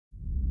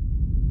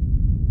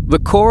The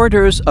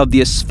corridors of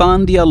the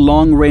Esfandia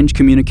long-range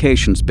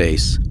communications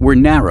base were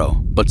narrow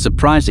but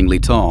surprisingly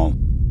tall.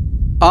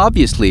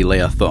 Obviously,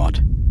 Leia thought,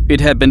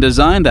 it had been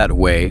designed that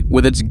way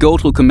with its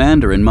Gotal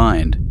commander in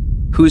mind,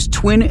 whose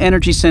twin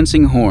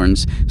energy-sensing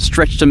horns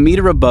stretched a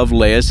meter above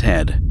Leia's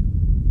head.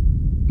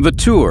 The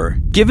tour,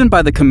 given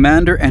by the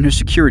commander and her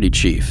security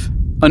chief,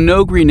 a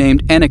Nogri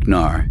named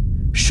Enignar,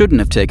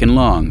 shouldn't have taken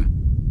long,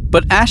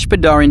 but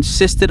Ashpadar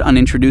insisted on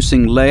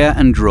introducing Leia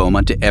and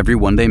Droma to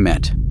everyone they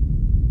met.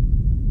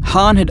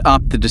 Han had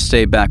opted to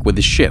stay back with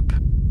the ship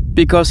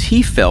because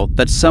he felt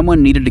that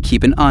someone needed to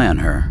keep an eye on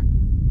her.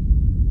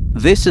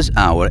 This is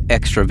our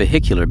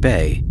extravehicular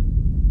bay.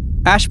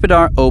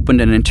 Ashpadar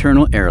opened an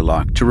internal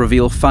airlock to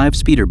reveal 5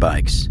 speeder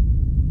bikes.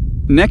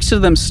 Next to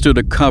them stood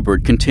a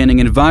cupboard containing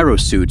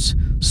envirosuits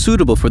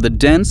suitable for the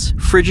dense,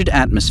 frigid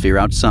atmosphere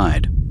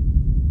outside.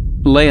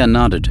 Leia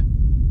nodded.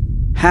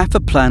 Half a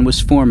plan was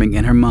forming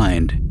in her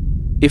mind.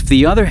 If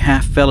the other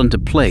half fell into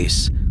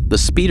place, the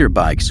speeder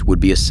bikes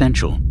would be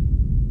essential.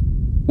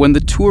 When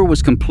the tour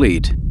was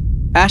complete,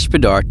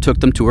 Ashpadar took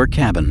them to her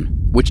cabin,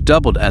 which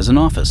doubled as an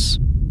office.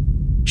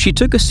 She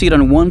took a seat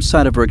on one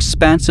side of her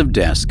expansive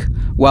desk,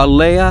 while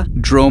Leia,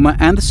 Droma,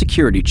 and the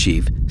security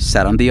chief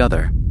sat on the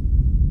other.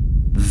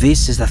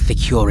 "This is a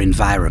secure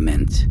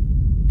environment,"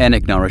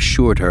 Enignar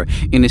assured her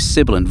in his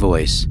sibilant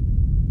voice.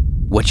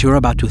 "What you're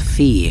about to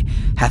see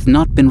hath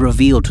not been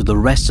revealed to the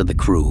rest of the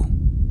crew."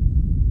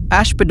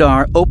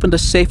 Ashpadar opened a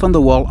safe on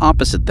the wall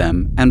opposite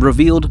them and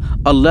revealed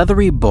a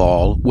leathery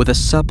ball with a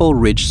supple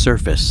ridged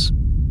surface.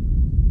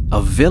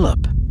 "A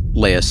Villip,"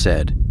 Leia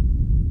said.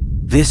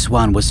 "This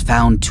one was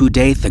found 2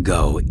 days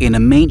ago in a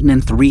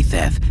maintenance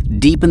recess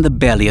deep in the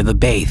belly of the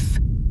base,"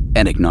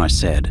 Enignar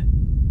said.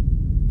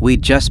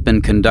 "We'd just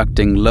been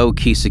conducting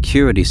low-key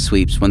security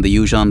sweeps when the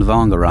Yuuzhan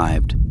Vong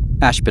arrived,"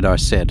 Ashpadar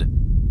said.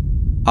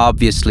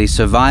 "Obviously,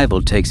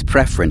 survival takes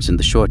preference in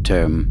the short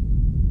term.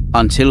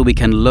 Until we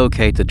can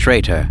locate the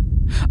traitor,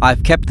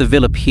 I've kept the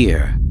Villip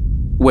here,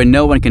 where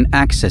no one can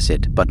access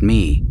it but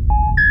me."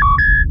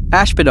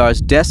 Ashpadar's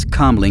desk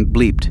comlink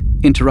bleeped,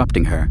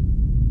 interrupting her.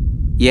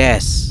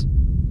 "Yes."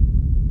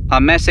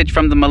 "A message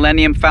from the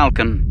Millennium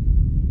Falcon."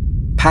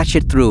 "Patch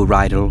it through,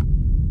 Rydell."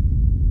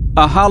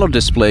 A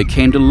holodisplay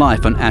came to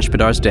life on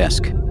Ashpadar's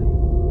desk.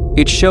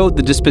 It showed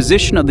the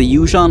disposition of the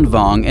Yuuzhan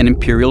Vong and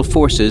Imperial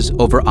forces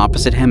over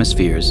opposite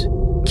hemispheres,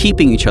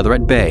 keeping each other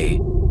at bay.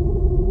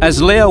 As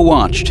Leia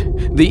watched,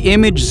 the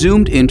image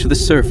zoomed into the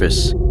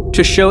surface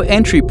to show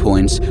entry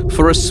points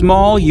for a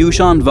small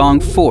Yuuzhan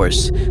Vong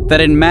force that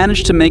had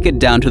managed to make it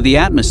down to the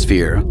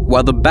atmosphere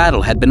while the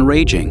battle had been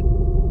raging.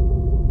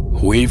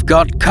 "We've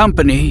got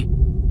company,"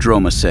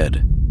 Droma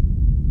said.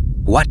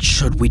 "What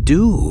should we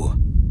do?"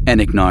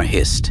 Enignar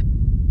hissed.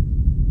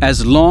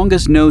 "As long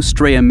as no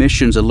stray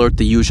emissions alert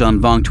the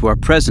Yuuzhan Vong to our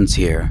presence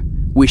here,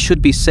 we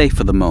should be safe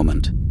for the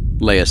moment,"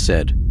 Leia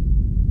said.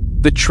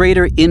 "The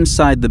traitor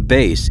inside the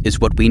base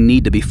is what we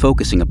need to be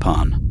focusing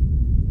upon."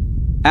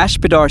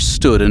 Ashpadar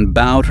stood and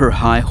bowed her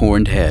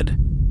high-horned head.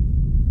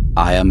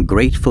 "I am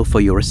grateful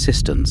for your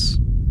assistance."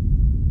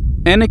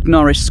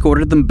 Enignar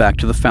escorted them back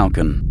to the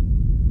Falcon.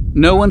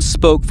 No one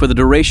spoke for the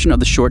duration of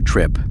the short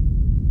trip,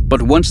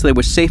 but once they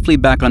were safely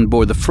back on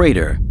board the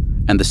freighter,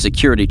 and the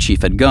security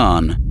chief had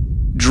gone,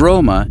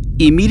 Droma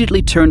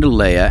immediately turned to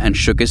Leia and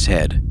shook his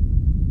head.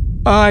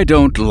 "I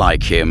don't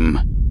like him,"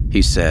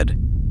 he said.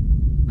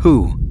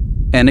 "Who?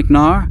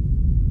 Enignar?"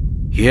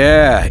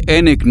 "Yeah,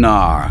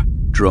 Enignar,"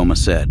 Droma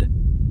said.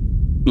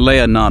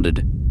 Leia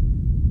nodded.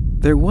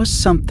 There was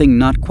something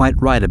not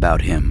quite right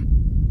about him.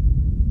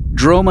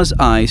 Droma's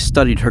eyes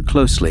studied her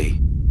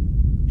closely.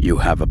 "You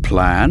have a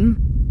plan?"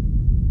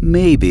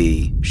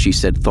 "Maybe," she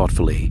said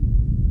thoughtfully.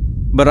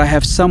 "But I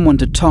have someone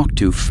to talk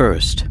to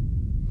first."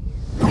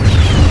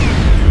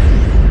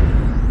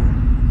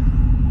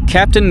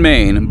 Captain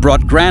Mayne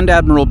brought Grand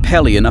Admiral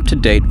Pelion up to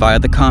date via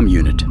the comm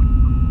unit.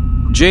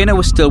 Jaina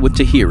was still with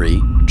Tahiri,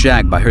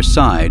 Jag by her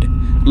side,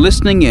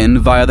 listening in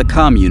via the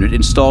comm unit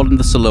installed in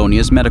the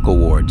Salonia's medical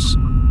wards.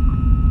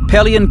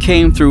 Pelion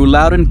came through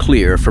loud and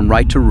clear from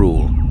Right to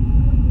Rule.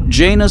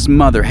 Jaina's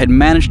mother had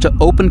managed to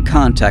open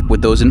contact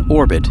with those in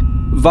orbit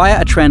via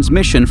a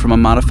transmission from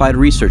a modified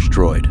research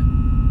droid.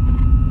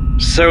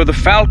 "So the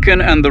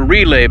Falcon and the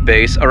relay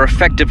base are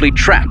effectively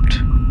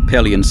trapped,"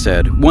 Pelion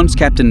said, once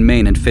Captain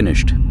Mayne had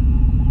finished.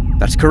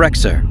 "That's correct,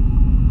 sir."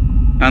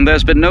 "And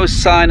there's been no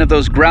sign of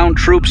those ground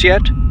troops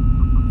yet?"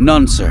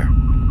 "None, sir."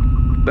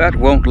 "That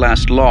won't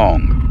last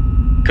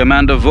long.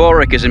 Commander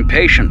Vorik is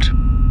impatient."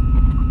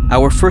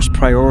 "Our first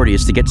priority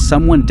is to get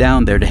someone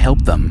down there to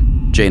help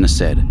them," Jaina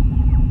said.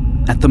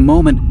 "At the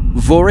moment,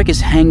 Vorik is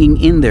hanging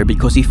in there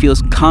because he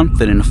feels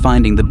confident in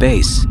finding the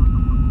base.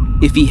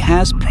 If he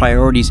has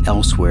priorities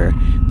elsewhere,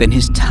 then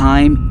his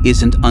time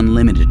isn't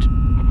unlimited."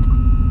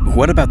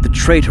 "What about the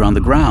traitor on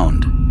the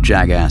ground?"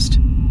 Jag asked.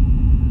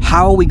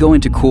 "How are we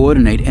going to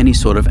coordinate any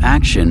sort of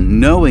action,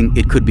 knowing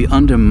it could be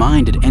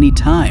undermined at any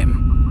time?"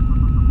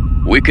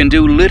 "We can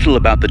do little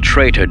about the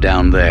traitor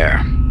down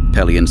there,"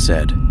 Pelion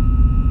said.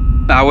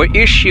 "Our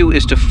issue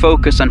is to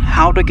focus on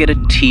how to get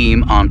a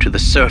team onto the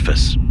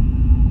surface.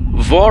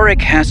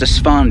 Vorik has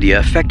Esfandia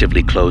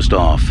effectively closed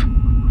off.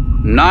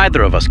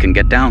 Neither of us can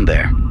get down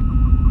there.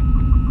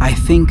 I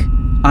think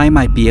I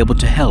might be able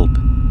to help,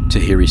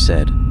 Tahiri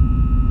said.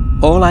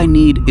 All I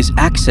need is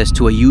access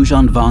to a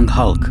Yuuzhan Vong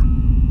hulk.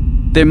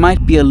 There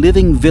might be a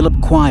living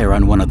Vilip choir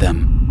on one of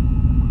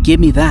them. Give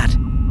me that,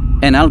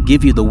 and I'll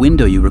give you the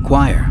window you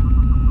require.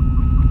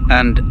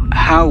 And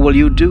how will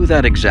you do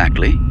that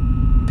exactly?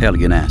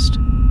 Pelion asked.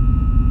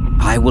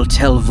 I will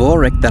tell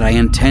Vorik that I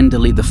intend to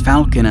lead the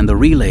Falcon and the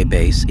relay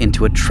base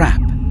into a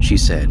trap, she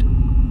said.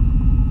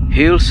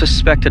 He'll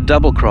suspect a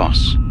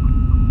double-cross.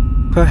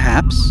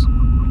 Perhaps,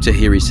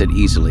 Tahiri said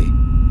easily,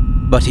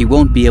 but he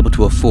won't be able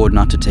to afford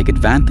not to take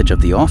advantage of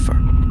the offer.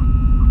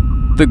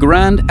 The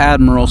Grand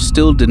Admiral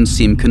still didn't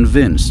seem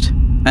convinced,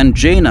 and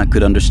Jaina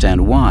could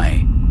understand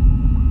why.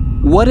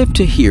 What if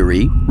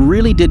Tahiri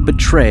really did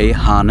betray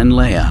Han and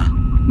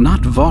Leia,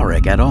 not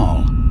Vorik at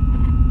all?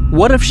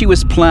 What if she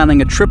was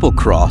planning a triple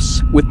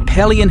cross with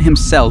Pelion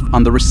himself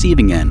on the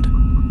receiving end?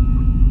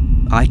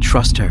 I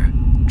trust her,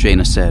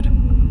 Jaina said.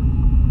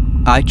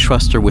 I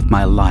trust her with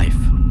my life.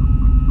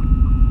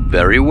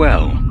 Very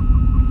well,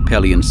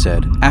 Pelion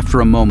said after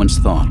a moment's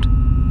thought,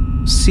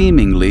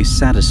 seemingly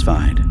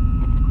satisfied.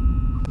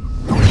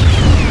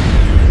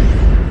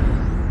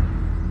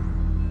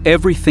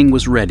 Everything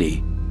was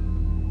ready.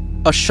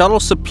 A shuttle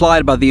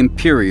supplied by the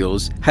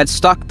Imperials had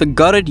stocked the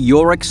gutted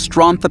Yorick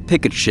Strontha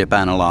picket ship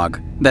analog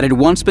that had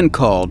once been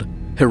called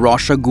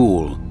Hirosha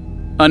Ghul,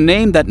 a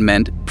name that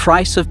meant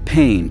price of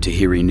pain,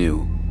 Tahiri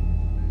knew.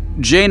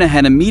 Jaina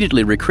had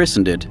immediately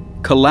rechristened it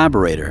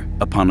Collaborator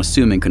upon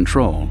assuming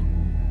control.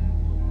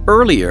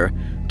 Earlier,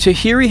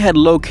 Tahiri had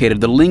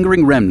located the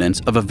lingering remnants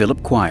of a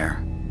Vilip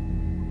choir.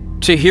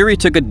 Tahiri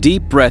took a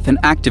deep breath and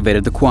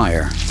activated the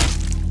choir.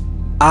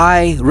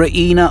 I,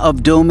 Reina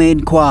of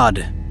Domain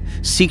Quad,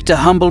 seek to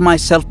humble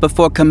myself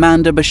before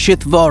Commander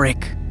Bashith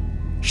Vorik,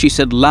 she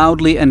said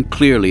loudly and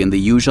clearly in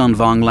the Yuuzhan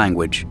Vong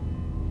language.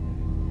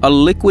 A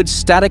liquid,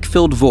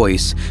 static-filled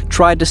voice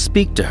tried to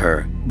speak to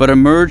her, but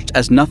emerged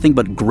as nothing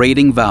but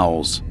grating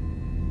vowels.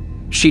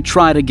 She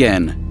tried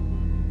again.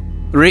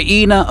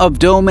 Reina of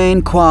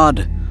Domain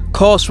Quad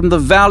calls from the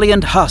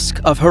valiant husk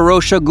of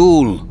Hirosha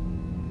Ghul.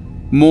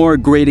 More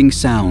grating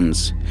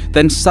sounds.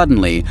 Then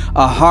suddenly,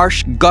 a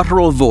harsh,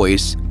 guttural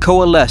voice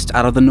coalesced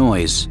out of the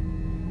noise.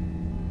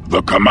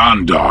 The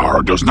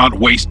Commander does not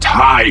waste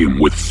time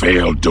with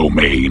failed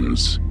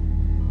domains.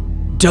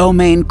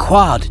 Domain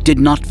Quad did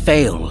not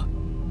fail.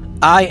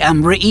 I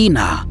am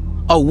Reina,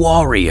 a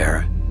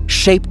warrior,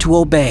 shaped to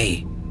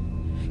obey.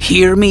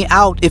 Hear me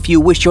out if you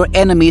wish your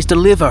enemies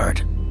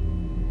delivered.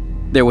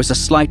 There was a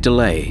slight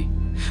delay.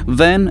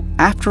 Then,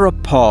 after a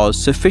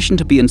pause sufficient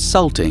to be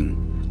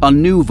insulting, a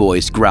new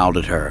voice growled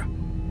at her.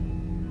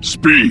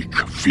 Speak,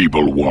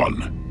 feeble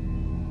one.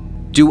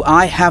 Do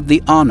I have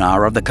the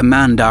honor of the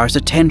Commander's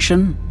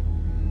attention?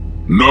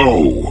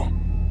 No.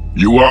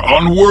 You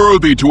are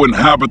unworthy to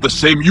inhabit the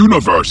same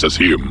universe as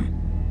him.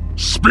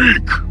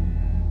 Speak.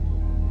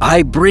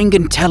 I bring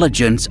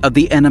intelligence of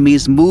the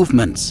enemy's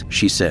movements,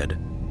 she said.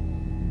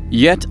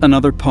 Yet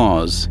another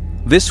pause,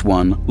 this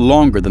one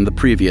longer than the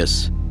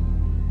previous.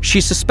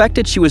 She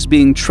suspected she was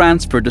being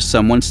transferred to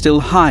someone still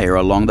higher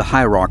along the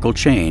hierarchical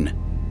chain.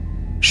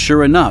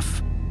 Sure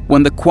enough,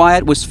 when the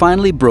quiet was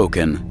finally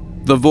broken,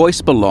 the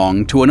voice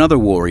belonged to another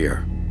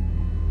warrior.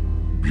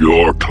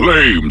 Your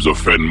claims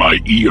offend my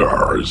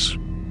ears.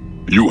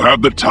 You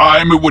have the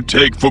time it would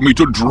take for me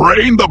to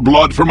drain the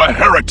blood from a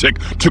heretic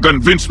to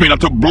convince me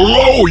not to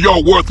blow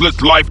your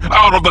worthless life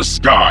out of the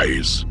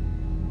skies.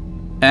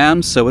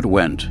 And so it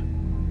went.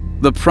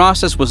 The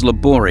process was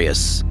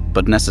laborious,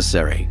 but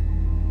necessary.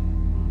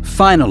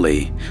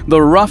 Finally,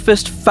 the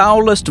roughest,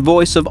 foulest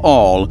voice of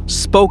all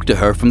spoke to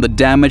her from the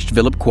damaged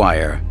Vilip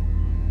choir.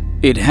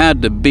 It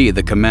had to be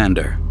the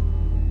Commander.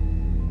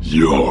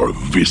 Your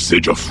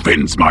visage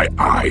offends my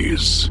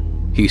eyes,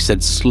 he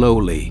said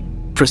slowly,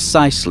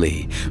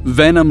 precisely,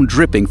 venom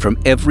dripping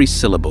from every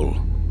syllable.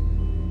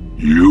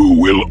 You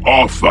will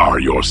offer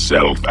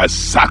yourself as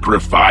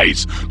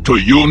sacrifice to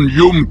Yun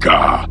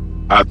Yumka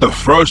at the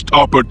first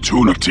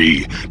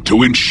opportunity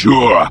to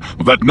ensure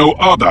that no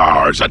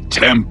others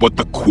attempt what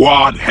the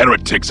Quad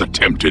heretics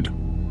attempted.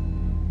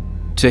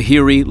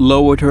 Tahiri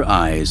lowered her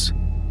eyes.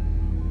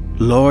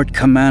 Lord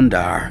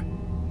Commander,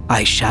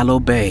 I shall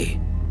obey.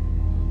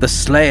 The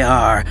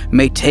Slayer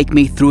may take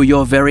me through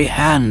your very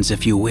hands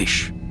if you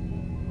wish.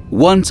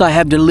 Once I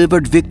have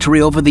delivered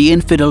victory over the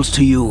infidels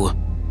to you,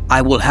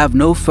 I will have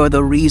no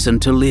further reason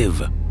to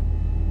live.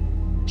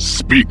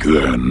 Speak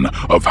then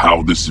of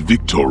how this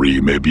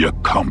victory may be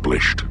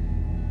accomplished.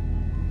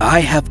 I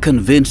have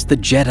convinced the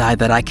Jedi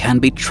that I can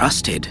be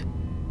trusted,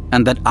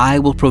 and that I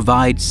will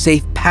provide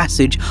safe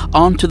passage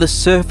onto the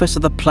surface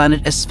of the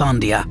planet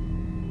Esfandia.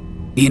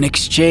 In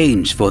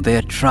exchange for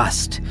their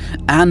trust,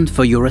 and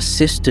for your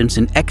assistance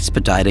in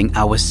expediting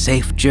our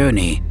safe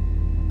journey,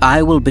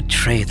 I will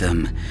betray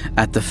them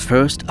at the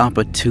first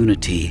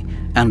opportunity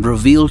and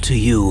reveal to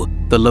you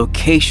the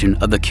location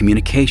of the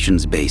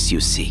communications base you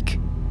seek.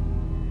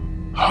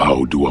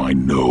 How do I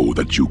know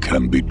that you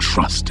can be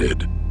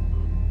trusted?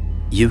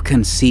 You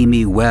can see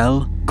me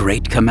well,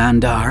 Great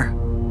Commandar?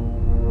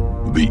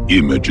 The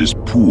image is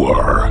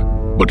poor,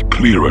 but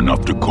clear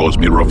enough to cause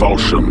me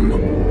revulsion.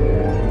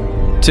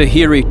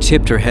 Tahiri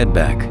tipped her head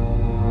back.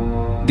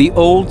 The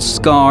old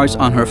scars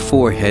on her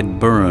forehead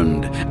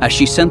burned as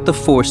she sent the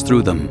force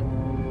through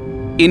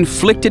them.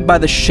 Inflicted by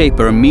the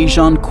Shaper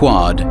Mijan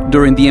Quad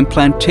during the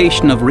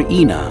implantation of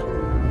Reina,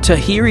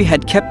 Tahiri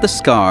had kept the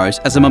scars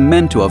as a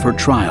memento of her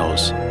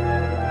trials.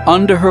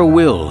 Under her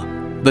will,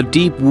 the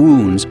deep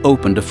wounds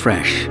opened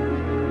afresh.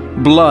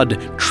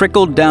 Blood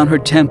trickled down her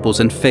temples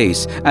and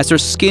face as her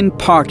skin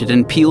parted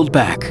and peeled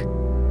back.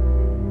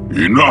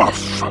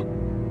 Enough!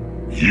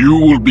 You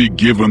will be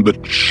given the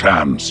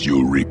chance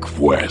you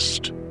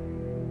request.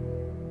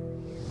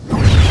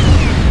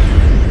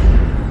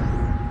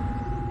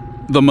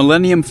 The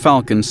Millennium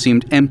Falcon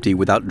seemed empty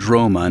without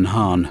Droma and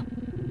Han.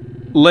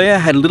 Leia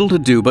had little to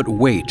do but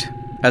wait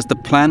as the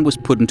plan was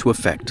put into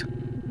effect.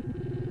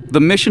 The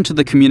mission to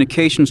the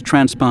communications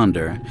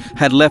transponder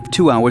had left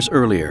 2 hours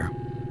earlier.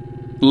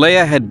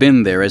 Leia had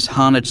been there as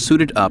Han had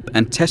suited up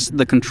and tested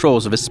the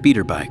controls of his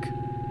speeder bike.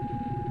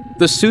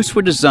 The suits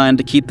were designed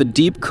to keep the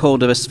deep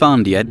cold of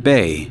Esfandia at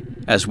bay,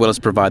 as well as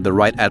provide the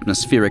right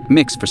atmospheric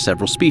mix for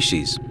several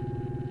species.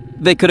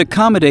 They could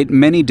accommodate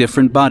many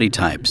different body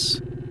types,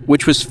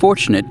 which was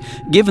fortunate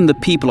given the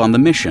people on the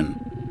mission.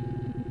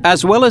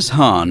 As well as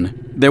Han,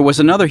 there was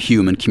another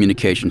human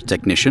communications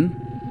technician,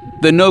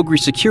 the Nogri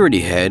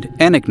security head,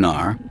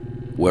 Enignar,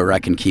 where I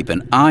can keep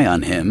an eye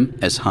on him,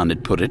 as Han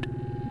had put it,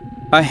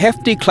 a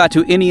hefty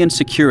Clatuinian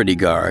security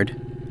guard,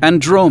 and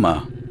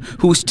Droma,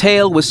 whose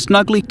tail was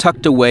snugly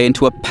tucked away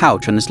into a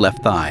pouch on his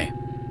left thigh.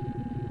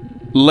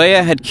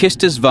 Leia had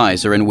kissed his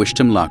visor and wished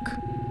him luck.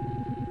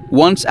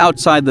 Once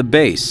outside the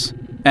base,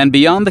 and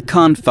beyond the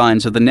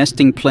confines of the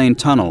nesting plane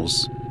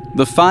tunnels,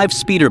 the 5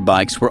 speeder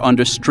bikes were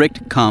under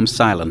strict, calm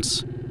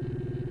silence.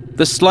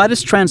 The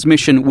slightest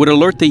transmission would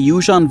alert the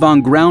Yuuzhan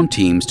Vong ground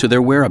teams to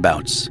their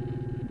whereabouts.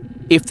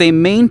 If they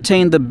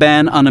maintained the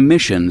ban on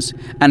emissions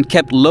and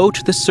kept low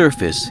to the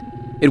surface,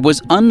 it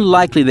was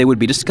unlikely they would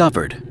be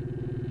discovered.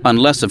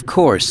 Unless, of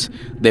course,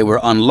 they were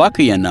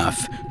unlucky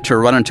enough to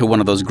run into one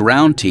of those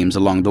ground teams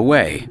along the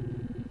way.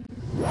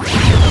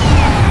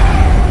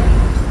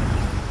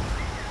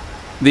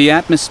 The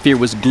atmosphere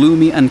was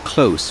gloomy and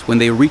close when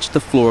they reached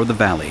the floor of the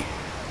valley.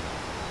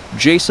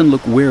 Jason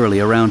looked warily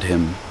around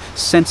him,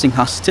 sensing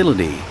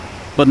hostility,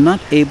 but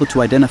not able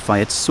to identify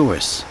its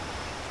source.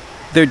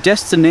 Their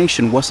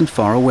destination wasn't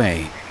far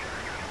away.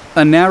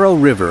 A narrow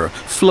river,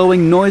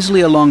 flowing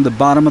noisily along the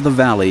bottom of the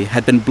valley,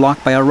 had been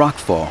blocked by a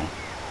rockfall,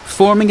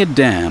 forming a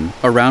dam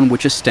around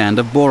which a stand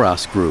of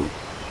boras grew.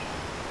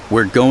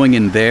 "We're going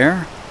in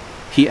there?"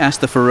 he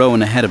asked the Pharaoh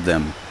ahead of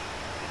them.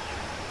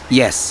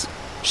 "Yes,"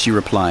 she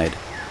replied,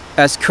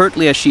 as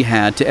curtly as she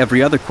had to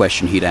every other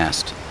question he'd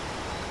asked.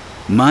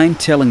 "Mind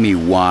telling me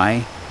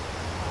why?"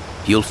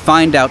 "You'll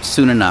find out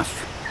soon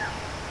enough."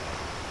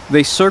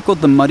 They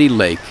circled the muddy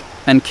lake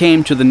and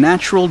came to the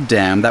natural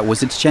dam that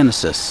was its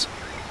genesis.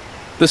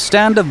 The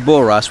stand of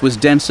boras was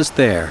densest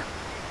there,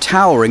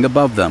 towering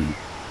above them.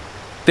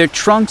 Their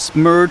trunks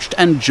merged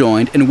and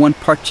joined in one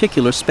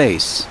particular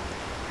space,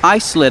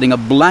 isolating a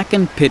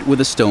blackened pit with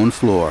a stone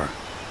floor.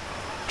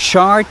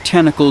 Charred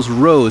tentacles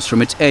rose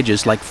from its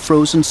edges like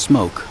frozen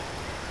smoke.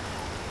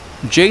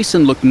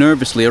 Jason looked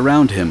nervously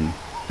around him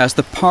as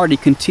the party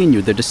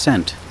continued their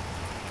descent.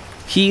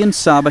 He and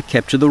Saba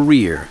kept to the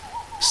rear,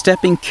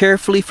 stepping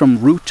carefully from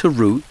root to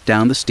root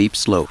down the steep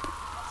slope.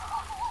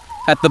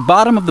 At the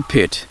bottom of the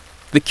pit,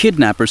 the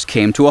kidnappers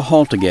came to a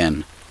halt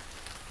again.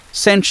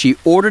 Senshi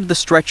ordered the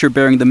stretcher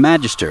bearing the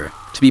Magister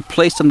to be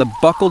placed on the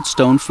buckled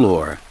stone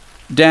floor,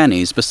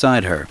 Danny's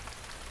beside her.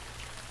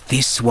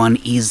 "This one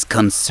is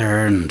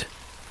concerned,"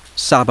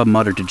 Saba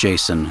muttered to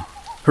Jason,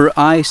 her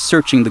eyes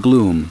searching the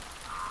gloom.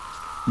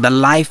 "The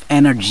life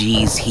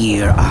energies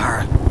here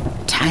are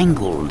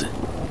tangled.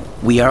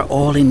 We are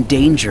all in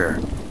danger."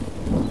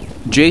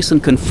 Jason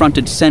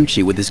confronted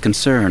Senshi with his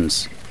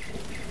concerns.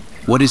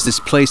 "What is this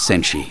place,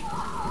 Senshi?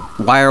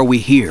 Why are we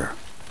here?"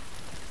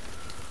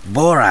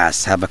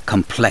 "Boras have a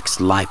complex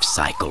life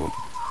cycle,"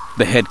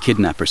 the head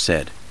kidnapper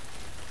said.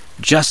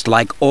 "Just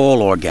like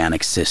all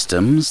organic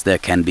systems, there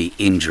can be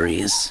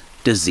injuries,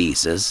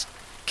 diseases,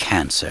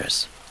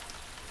 cancers.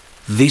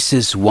 This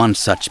is one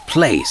such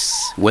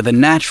place where the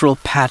natural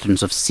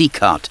patterns of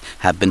Sikhat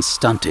have been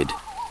stunted,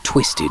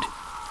 twisted.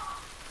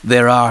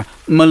 There are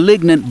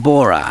malignant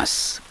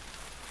boras,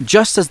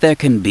 just as there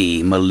can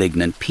be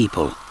malignant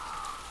people.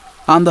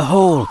 On the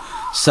whole,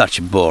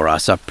 such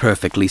boras are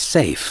perfectly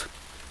safe,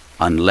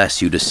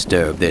 unless you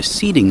disturb their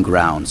seeding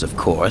grounds, of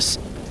course,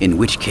 in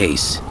which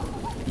case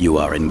you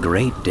are in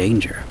great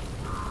danger."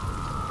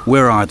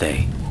 "Where are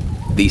they,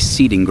 these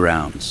seeding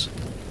grounds?"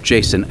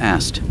 Jason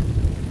asked.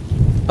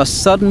 A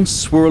sudden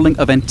swirling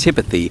of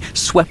antipathy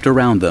swept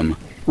around them,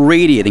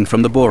 radiating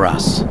from the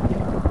boras.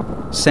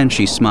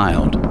 Senshi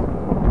smiled.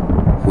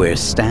 "We're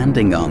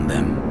standing on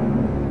them."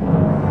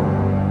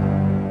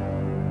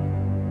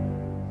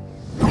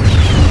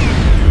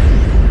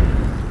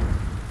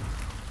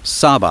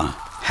 Saba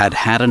had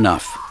had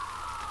enough.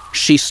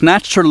 She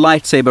snatched her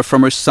lightsaber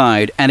from her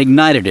side and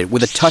ignited it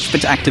with a touch of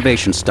its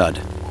activation stud.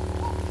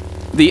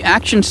 The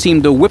action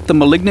seemed to whip the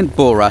malignant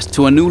Boras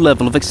to a new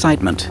level of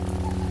excitement.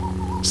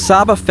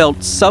 Saba felt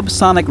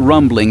subsonic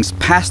rumblings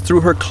pass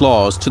through her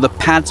claws to the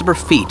pads of her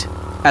feet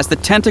as the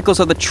tentacles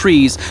of the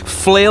trees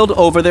flailed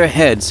over their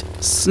heads,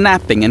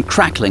 snapping and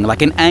crackling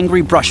like an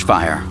angry brush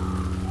fire.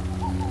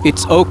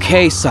 "It's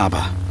okay,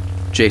 Saba,"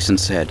 Jason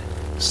said,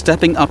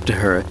 stepping up to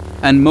her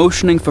and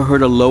motioning for her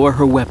to lower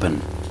her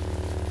weapon.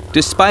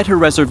 Despite her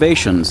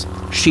reservations,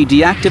 she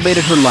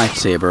deactivated her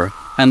lightsaber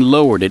and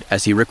lowered it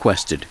as he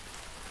requested.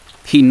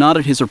 He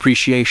nodded his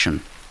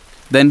appreciation,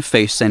 then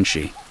faced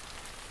Senshi.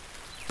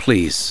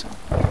 "Please,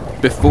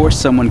 before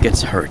someone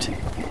gets hurt,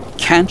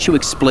 can't you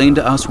explain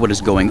to us what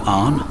is going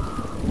on?"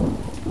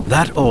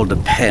 "That all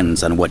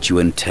depends on what you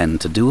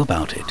intend to do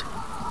about it.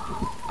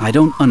 I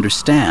don't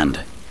understand."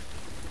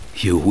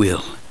 "You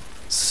will,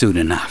 soon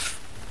enough."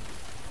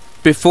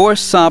 Before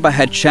Saba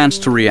had chance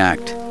to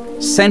react,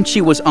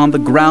 Senshi was on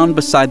the ground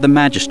beside the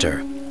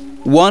Magister,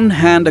 one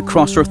hand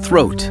across her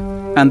throat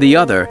and the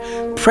other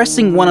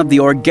pressing one of the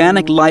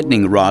organic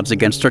lightning rods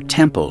against her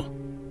temple.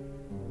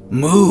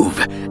 "Move,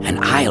 and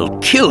I'll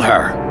kill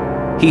her,"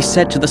 he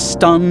said to the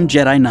stunned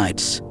Jedi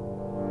Knights.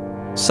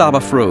 Saba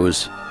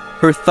froze,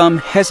 her thumb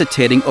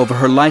hesitating over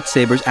her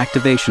lightsaber's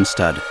activation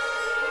stud.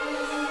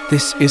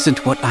 "This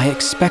isn't what I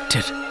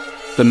expected,"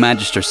 the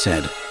Magister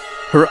said,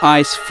 her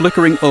eyes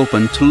flickering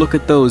open to look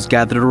at those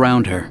gathered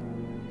around her.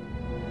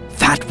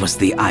 "That was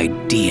the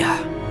idea,"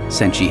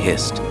 Senshi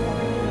hissed.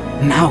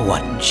 "Now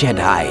what,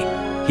 Jedi?"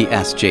 he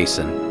asked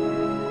Jason.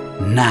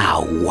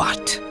 "Now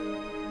what?"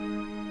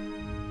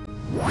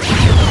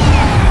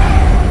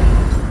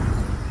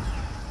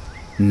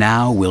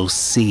 "Now we'll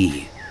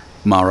see,"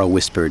 Mara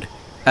whispered,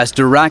 as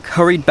Dirac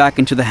hurried back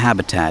into the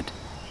habitat,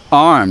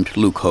 armed,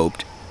 Luke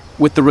hoped,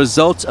 with the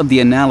results of the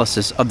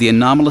analysis of the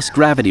anomalous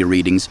gravity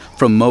readings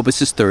from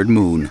Mobus's third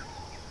moon.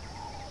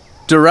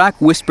 Dirac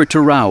whispered to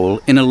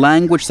Raoul in a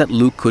language that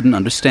Luke couldn't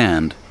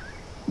understand.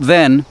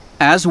 Then,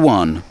 as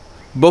one,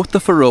 both the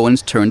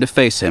Faroans turned to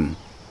face him.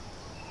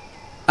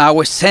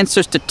 "Our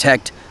sensors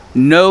detect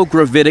no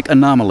gravitic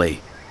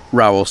anomaly,"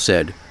 Raoul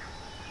said.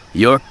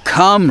 "Your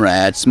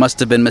comrades must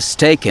have been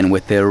mistaken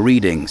with their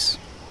readings."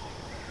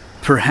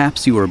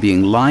 "Perhaps you are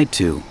being lied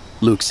to,"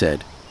 Luke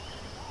said.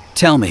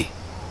 "Tell me,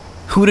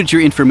 who did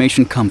your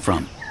information come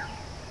from?"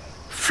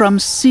 "From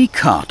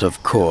Seacot,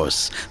 of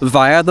course,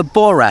 via the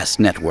Boras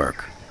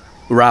network,"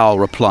 Raoul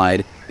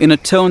replied in a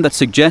tone that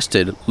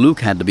suggested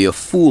Luke had to be a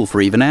fool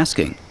for even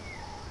asking.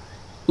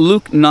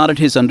 Luke nodded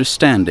his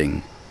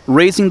understanding,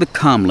 raising the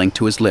comlink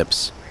to his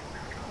lips.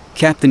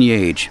 "Captain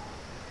Yage,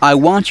 I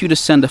want you to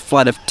send a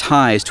flight of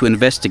TIEs to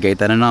investigate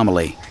that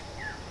anomaly."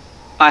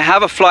 "I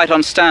have a flight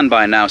on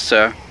standby now,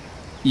 sir,"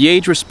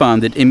 Yage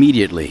responded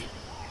immediately.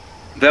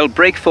 "They'll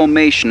break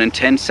formation in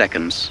 10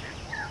 seconds.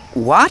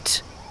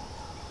 "What?"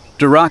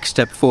 Dirac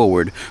stepped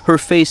forward, her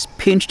face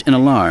pinched in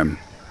alarm.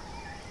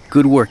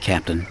 "Good work,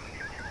 Captain.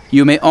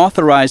 You may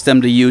authorize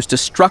them to use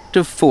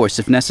destructive force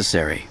if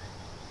necessary."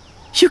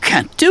 "You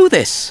can't do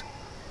this!"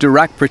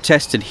 Dirac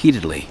protested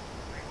heatedly.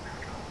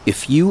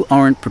 "If you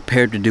aren't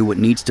prepared to do what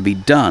needs to be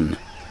done,"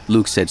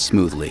 Luke said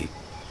smoothly,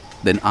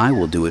 "then I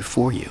will do it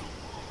for you."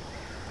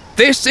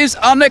 "This is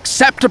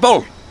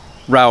unacceptable!"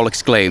 Raoul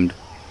exclaimed.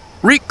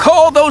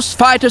 "Recall those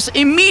fighters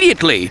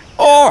immediately,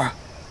 or—"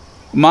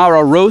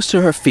 Mara rose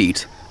to her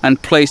feet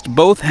and placed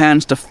both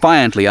hands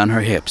defiantly on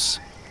her hips.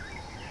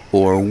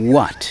 "Or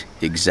what,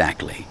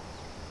 exactly?"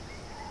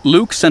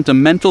 Luke sent a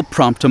mental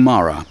prompt to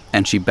Mara,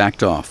 and she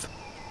backed off.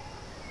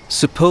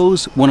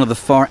 "Suppose one of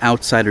the far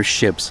outsider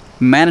ships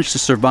managed to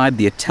survive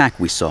the attack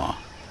we saw.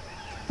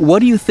 What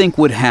do you think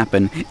would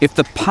happen if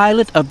the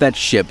pilot of that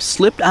ship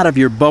slipped out of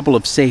your bubble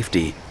of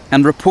safety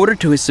and reported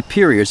to his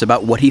superiors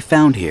about what he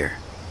found here?"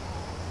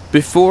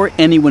 Before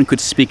anyone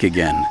could speak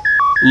again,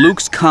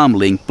 Luke's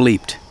comlink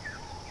bleeped.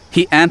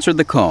 He answered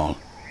the call.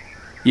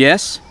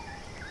 "Yes?"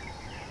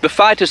 "The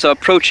fighters are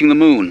approaching the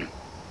moon.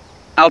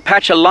 I'll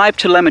patch a live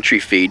telemetry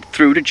feed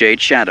through to Jade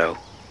Shadow.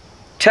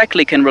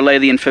 Techley can relay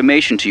the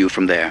information to you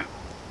from there."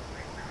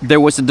 There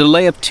was a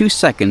delay of 2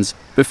 seconds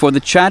before the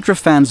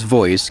Chadrafan's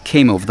voice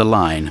came over the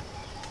line.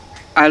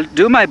 "I'll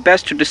do my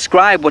best to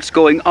describe what's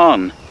going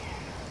on.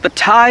 The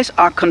TIEs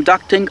are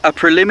conducting a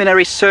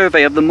preliminary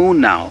survey of the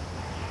moon now.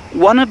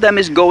 One of them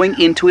is going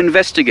in to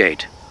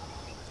investigate."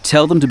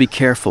 "Tell them to be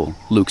careful,"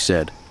 Luke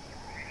said.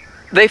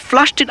 "They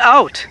flushed it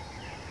out.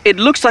 It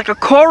looks like a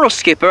coral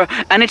skipper,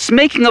 and it's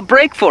making a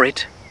break for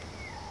it."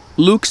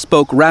 Luke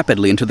spoke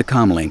rapidly into the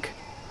comlink.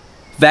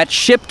 "That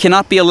ship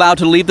cannot be allowed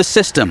to leave the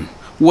system.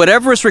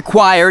 Whatever is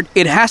required,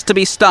 it has to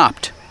be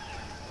stopped."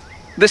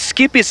 "The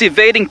skip is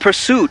evading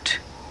pursuit,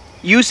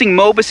 using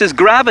Mobus's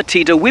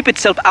gravity to whip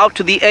itself out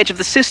to the edge of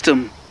the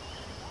system."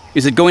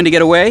 "Is it going to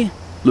get away?"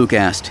 Luke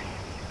asked.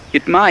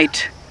 "It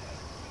might."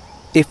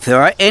 "If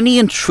there are any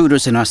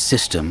intruders in our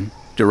system,"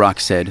 Dirac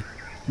said,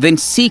 "then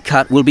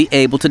Seacot will be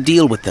able to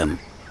deal with them."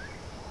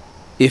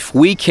 "If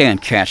we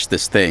can't catch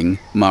this thing,"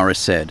 Mara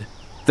said,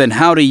 "then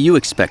how do you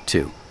expect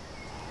to?"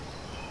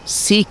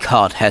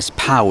 Seacot has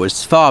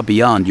powers far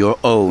beyond your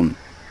own.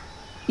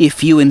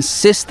 If you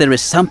insist there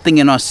is something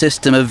in our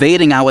system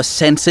evading our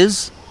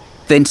senses,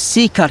 then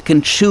Seacot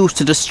can choose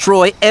to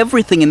destroy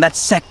everything in that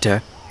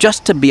sector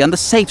just to be on the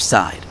safe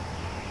side.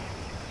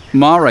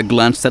 Mara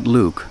glanced at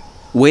Luke,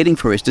 waiting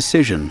for his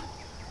decision.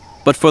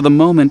 But for the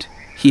moment,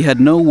 he had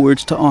no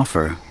words to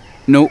offer,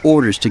 no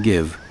orders to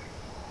give.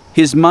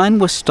 His mind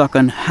was stuck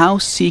on how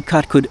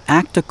Seacot could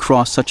act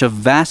across such a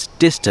vast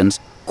distance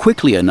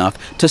quickly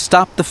enough to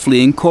stop the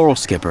fleeing coral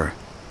skipper.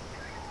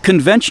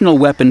 Conventional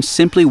weapons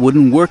simply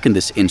wouldn't work in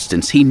this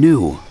instance, he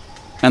knew.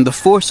 And the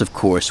Force, of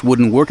course,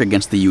 wouldn't work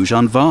against the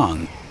Yuuzhan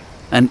Vong.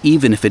 And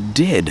even if it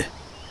did...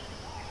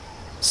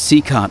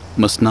 Seacot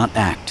must not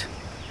act,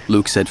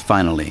 Luke said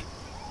finally.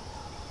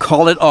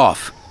 Call it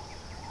off.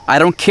 I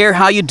don't care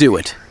how you do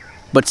it,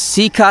 but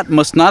Seacot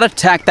must not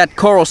attack that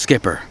coral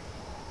skipper.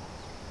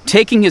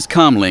 Taking his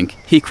comlink,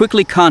 he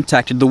quickly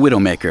contacted the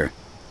Widowmaker.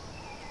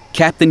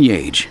 Captain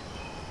Yage,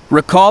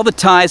 recall the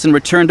ties and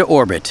return to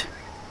orbit.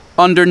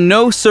 Under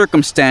no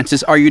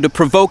circumstances are you to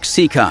provoke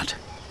Seacot.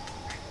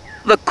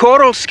 The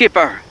coral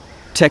skipper,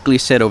 Techley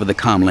said over the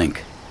comlink.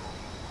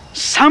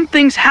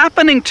 Something's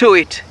happening to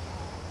it.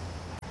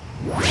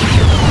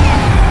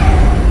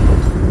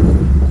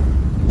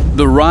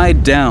 The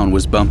ride down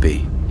was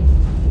bumpy.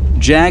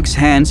 Jag's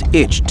hands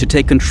itched to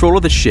take control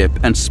of the ship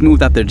and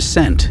smooth out their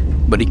descent,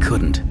 but he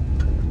couldn't.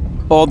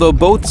 Although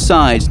both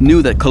sides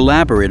knew that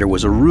Collaborator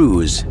was a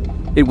ruse,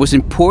 it was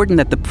important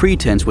that the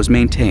pretense was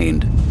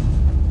maintained.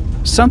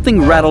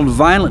 Something rattled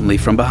violently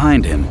from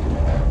behind him.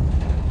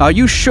 Are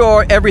you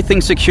sure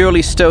everything's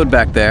securely stowed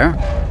back there?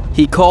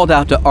 He called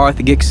out to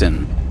Arth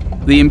Gixon,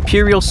 the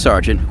Imperial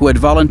sergeant who had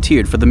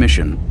volunteered for the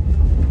mission.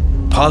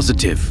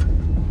 Positive,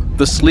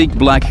 the sleek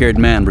black-haired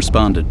man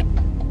responded.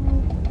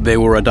 They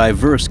were a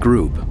diverse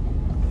group,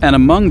 and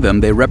among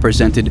them they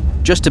represented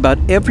just about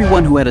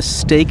everyone who had a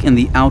stake in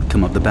the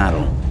outcome of the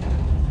battle.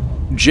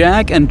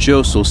 Jag and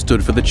Josel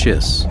stood for the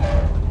Chiss.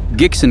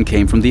 Gixon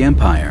came from the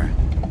Empire,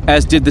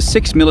 as did the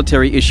 6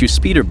 military-issue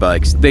speeder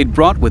bikes they'd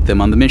brought with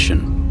them on the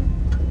mission.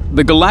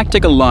 The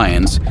Galactic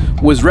Alliance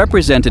was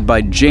represented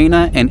by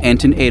Jaina and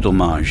Ensign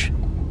Edelmaj,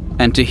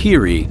 and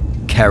Tahiri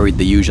carried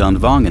the Yuuzhan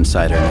Vong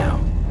inside her now.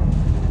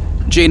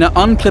 Jaina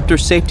unclipped her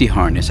safety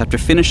harness after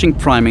finishing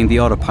priming the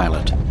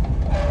autopilot.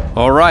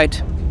 All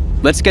right,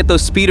 let's get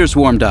those speeders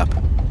warmed up.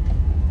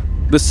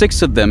 The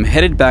 6 of them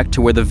headed back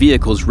to where the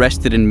vehicles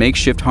rested in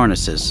makeshift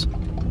harnesses.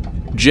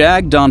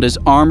 Jag donned his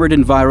armored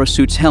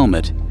Envirosuit's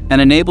helmet and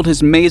enabled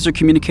his maser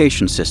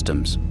communication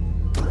systems.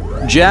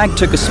 Jag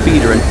took a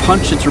speeder and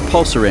punched its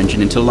repulsor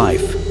engine into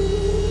life.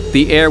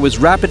 The air was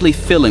rapidly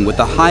filling with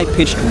the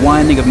high-pitched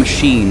whining of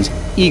machines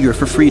eager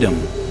for freedom.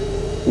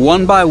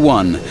 One by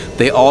one,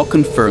 they all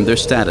confirmed their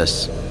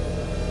status.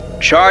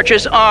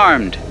 Charges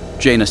armed,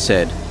 Jaina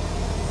said.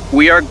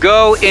 We are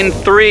go in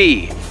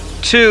 3,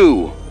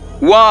 2,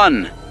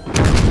 1.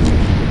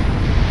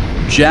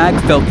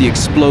 Jag felt the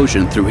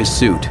explosion through his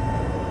suit.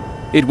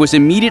 It was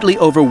immediately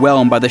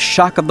overwhelmed by the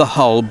shock of the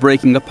hull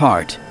breaking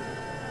apart.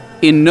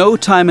 In no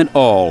time at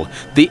all,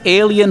 the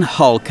alien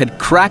hulk had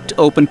cracked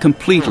open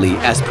completely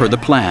as per the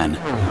plan.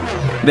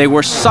 They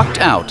were sucked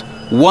out,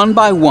 one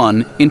by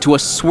one, into a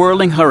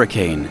swirling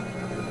hurricane.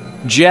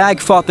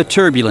 Jag fought the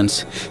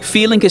turbulence,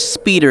 feeling his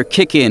speeder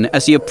kick in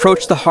as he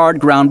approached the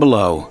hard ground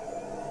below.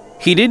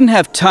 He didn't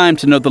have time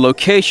to know the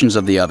locations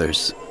of the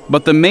others,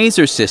 but the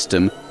maser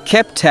system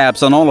kept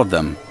tabs on all of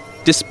them,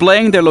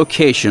 displaying their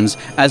locations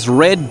as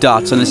red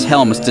dots on his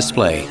helmet's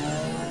display.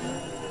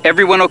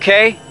 Everyone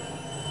okay?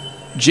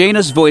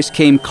 Jaina's voice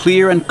came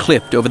clear and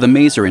clipped over the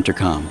maser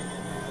intercom.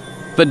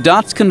 The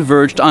dots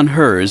converged on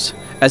hers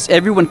as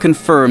everyone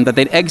confirmed that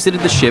they'd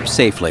exited the ship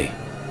safely.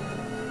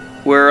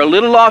 We're a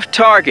little off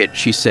target,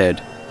 she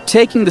said,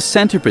 taking the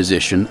center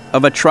position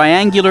of a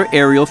triangular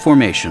aerial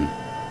formation.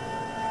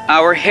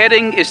 Our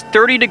heading is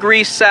 30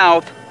 degrees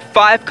south,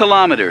 5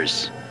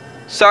 kilometers.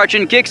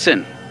 Sergeant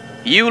Gixon,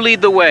 you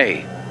lead the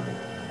way.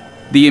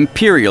 The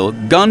Imperial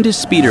gunned his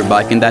speeder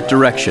bike in that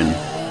direction,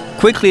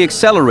 quickly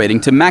accelerating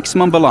to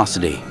maximum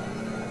velocity.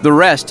 The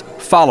rest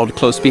followed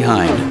close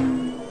behind.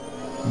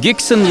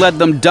 Gixon led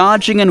them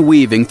dodging and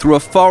weaving through a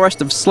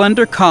forest of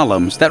slender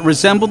columns that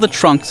resembled the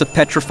trunks of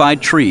petrified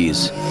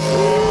trees.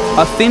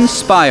 A thin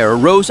spire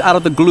rose out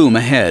of the gloom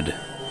ahead.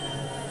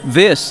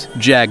 This,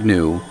 Jag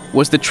knew,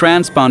 was the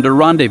transponder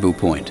rendezvous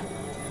point.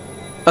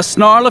 A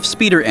snarl of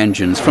speeder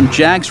engines from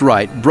Jag's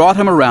right brought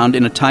him around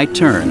in a tight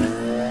turn.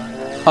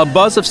 A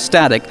buzz of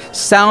static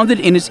sounded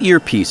in his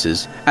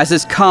earpieces as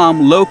his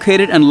comm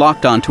located and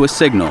locked onto a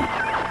signal.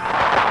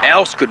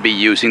 Else could be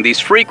using these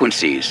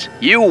frequencies.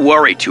 You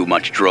worry too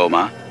much,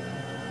 Droma.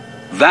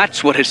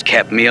 That's what has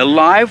kept me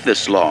alive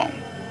this long.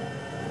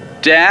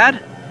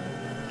 Dad?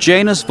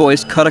 Jaina's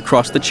voice cut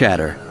across the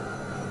chatter.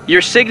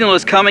 Your signal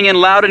is coming in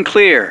loud and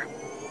clear.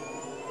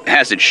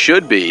 As it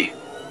should be.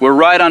 We're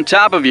right on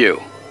top of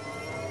you.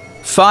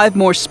 5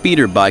 more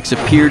speeder bikes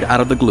appeared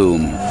out of the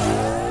gloom.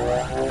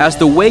 As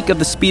the wake of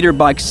the speeder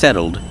bike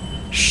settled,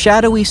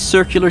 shadowy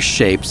circular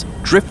shapes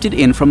drifted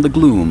in from the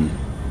gloom.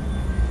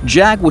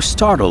 Jag was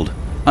startled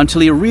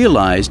until he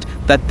realized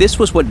that this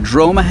was what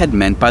Droma had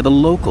meant by the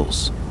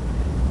locals.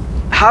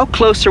 "How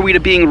close are we to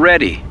being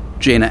ready?"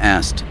 Jaina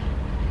asked.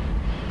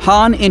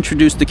 Han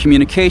introduced the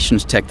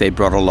communications tech they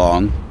brought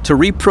along to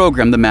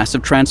reprogram the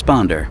massive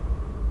transponder.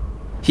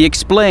 He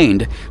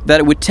explained that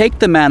it would take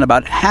the man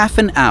about half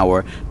an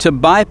hour to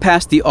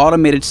bypass the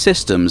automated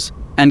systems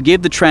and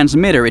give the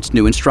transmitter its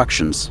new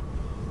instructions.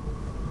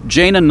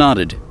 Jaina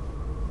nodded.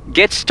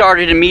 "Get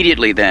started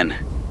immediately then.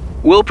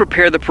 We'll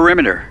prepare the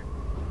perimeter."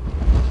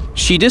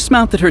 She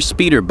dismounted her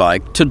speeder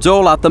bike to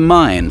dole out the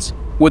mines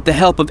with the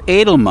help of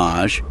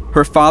Edelmaj,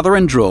 her father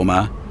and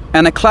Droma,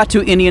 and a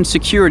Klaatu Indian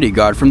security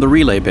guard from the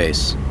relay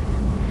base.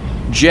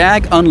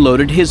 Jag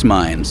unloaded his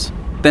mines,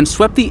 then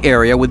swept the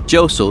area with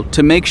Josel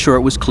to make sure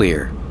it was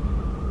clear.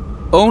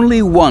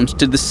 Only once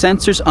did the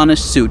sensors on his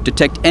suit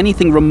detect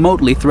anything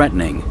remotely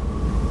threatening.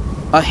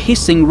 A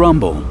hissing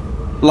rumble,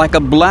 like a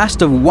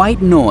blast of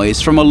white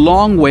noise from a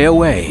long way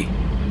away,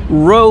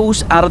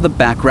 rose out of the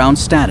background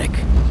static.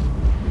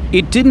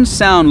 It didn't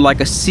sound like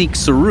a Sikh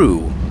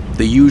Saru,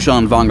 the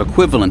Yuuzhan Vong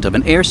equivalent of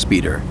an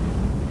airspeeder,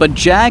 but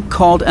Jag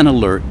called an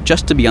alert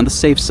just to be on the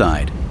safe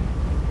side.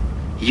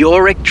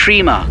 "Yorick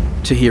Trima,"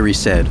 Tahiri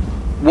said.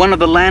 "One of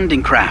the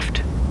landing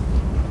craft."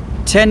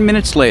 10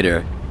 minutes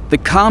later, the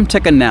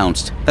Comtech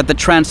announced that the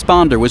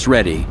transponder was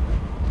ready.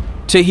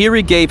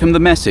 Tahiri gave him the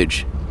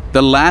message,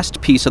 the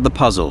last piece of the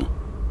puzzle.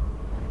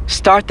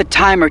 "Start the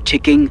timer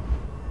ticking,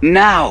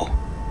 now!"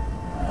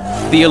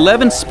 The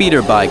 11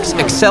 speeder bikes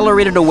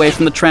accelerated away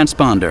from the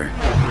transponder,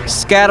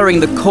 scattering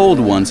the cold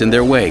ones in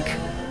their wake.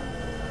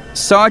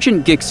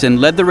 Sergeant Gixon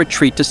led the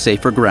retreat to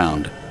safer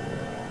ground.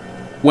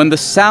 When the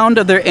sound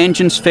of their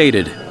engines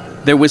faded,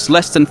 there was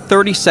less than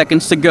 30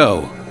 seconds to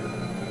go.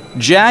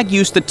 Jag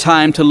used the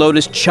time to load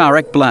his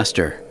Charek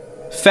blaster,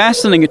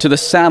 fastening it to the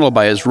saddle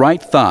by his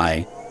right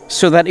thigh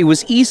so that it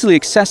was easily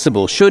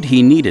accessible should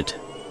he need it.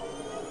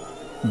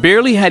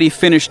 Barely had he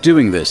finished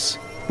doing this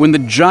when the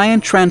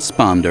giant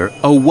transponder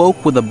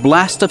awoke with a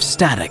blast of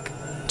static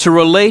to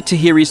relay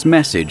Tahiri's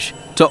message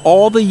to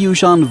all the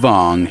Yuuzhan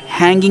Vong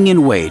hanging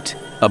in wait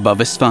above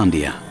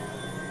Esfandia.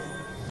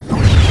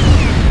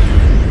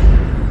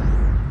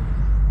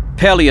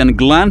 Pelion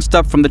glanced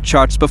up from the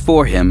charts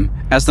before him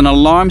as an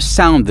alarm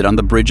sounded on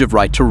the bridge of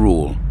Right to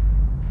Rule.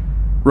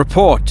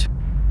 "Report.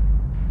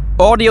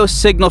 Audio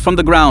signal from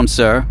the ground,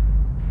 sir."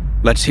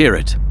 "Let's hear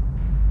it."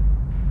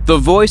 The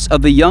voice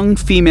of the young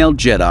female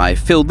Jedi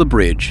filled the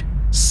bridge,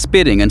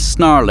 spitting and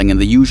snarling in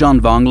the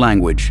Yuuzhan Vong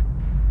language.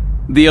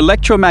 The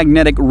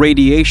electromagnetic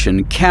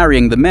radiation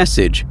carrying the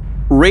message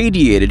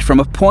radiated from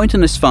a point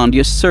on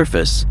Esfandia's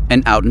surface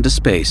and out into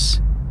space.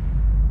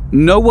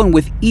 No one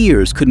with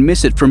ears could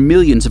miss it for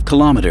millions of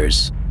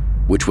kilometers,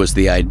 which was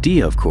the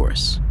idea, of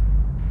course.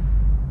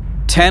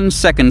 10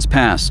 seconds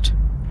passed.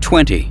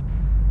 20.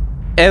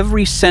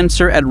 Every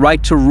sensor at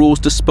Right to Rule's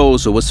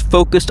disposal was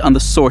focused on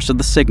the source of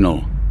the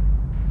signal.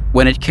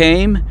 When it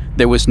came,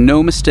 there was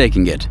no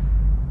mistaking it.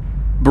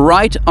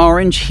 Bright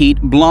orange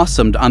heat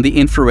blossomed on the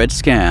infrared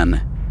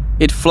scan.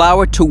 It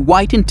flowered to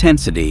white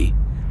intensity,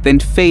 then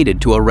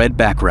faded to a red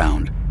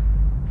background.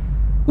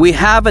 "We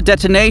have a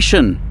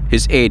detonation,"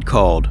 his aide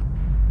called.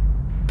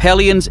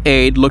 Pelion's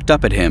aide looked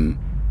up at him.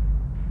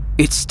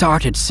 "It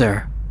started,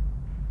 sir."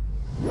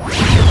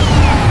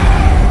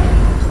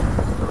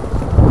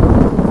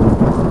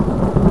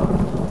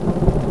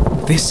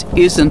 "This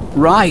isn't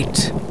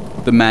right,"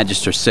 the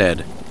Magister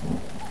said.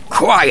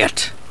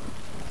 "Quiet!"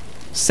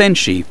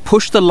 Senshi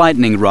pushed the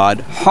lightning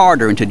rod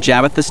harder into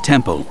Jabbath's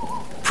temple,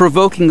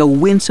 provoking a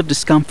wince of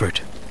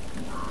discomfort.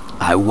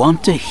 "I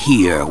want to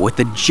hear what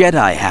the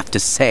Jedi have to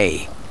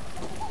say."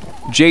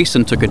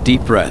 Jason took a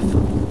deep breath.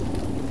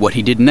 What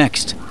he did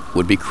next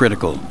would be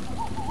critical.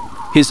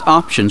 His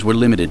options were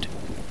limited.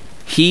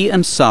 He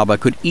and Saba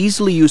could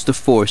easily use the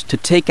Force to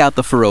take out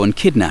the Pharaohan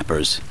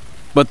kidnappers,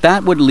 but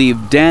that would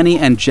leave Danny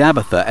and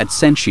Jabbatha at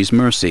Senshi's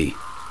mercy.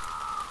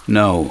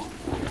 No,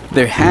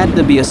 there had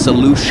to be a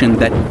solution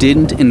that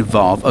didn't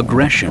involve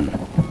aggression.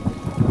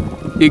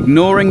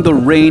 Ignoring the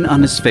rain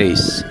on his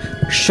face,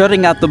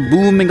 shutting out the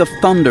booming of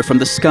thunder from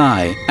the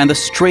sky and the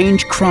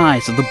strange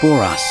cries of the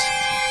Boras,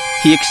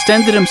 he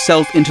extended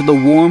himself into the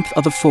warmth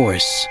of the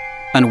Force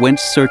and went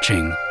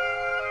searching.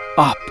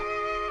 Up,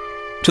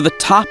 to the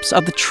tops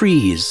of the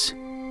trees,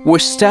 where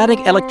static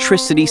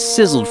electricity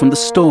sizzled from the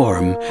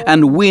storm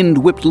and wind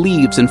whipped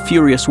leaves in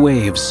furious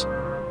waves.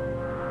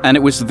 And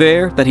it was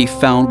there that he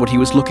found what he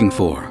was looking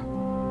for,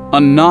 a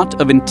knot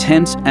of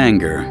intense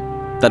anger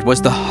that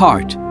was the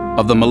heart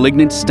of the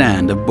malignant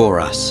stand of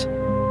Boras.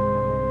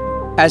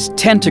 As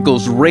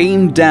tentacles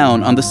rained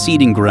down on the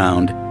seeding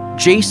ground,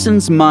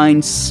 Jason's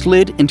mind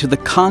slid into the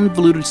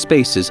convoluted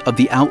spaces of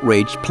the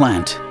outraged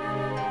plant.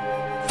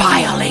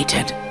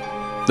 "Violated!"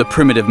 the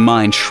primitive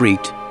mind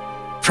shrieked.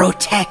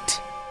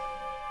 "Protect!"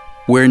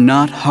 "We're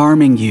not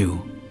harming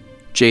you,"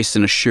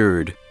 Jason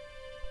assured.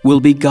 "We'll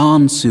be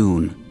gone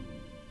soon."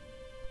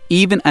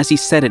 Even as he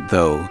said it,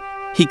 though,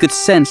 he could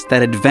sense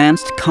that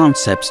advanced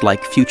concepts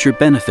like future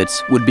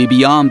benefits would be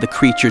beyond the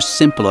creature's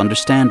simple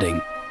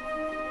understanding.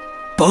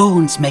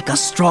 bones make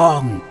us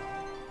strong."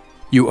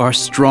 "You are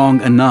strong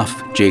enough,"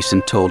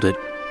 Jason told it.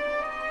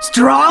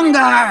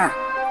 "Stronger!"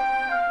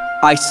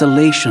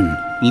 "Isolation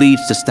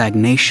leads to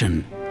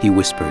stagnation," he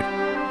whispered.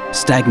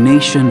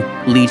 "Stagnation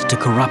leads to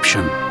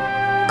corruption.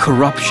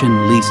 Corruption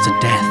leads to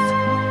death."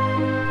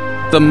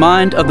 The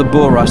mind of the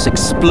Boros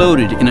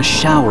exploded in a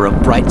shower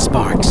of bright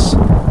sparks.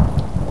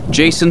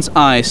 Jason's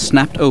eyes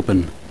snapped open.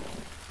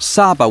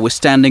 Saba was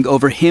standing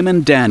over him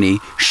and Danny,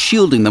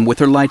 shielding them with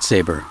her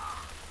lightsaber.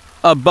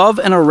 Above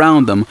and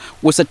around them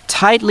was a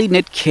tightly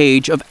knit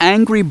cage of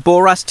angry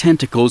Boros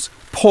tentacles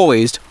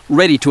poised,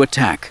 ready to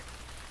attack.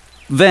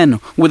 Then,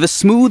 with a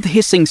smooth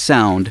hissing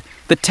sound,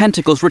 the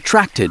tentacles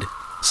retracted,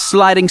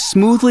 sliding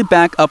smoothly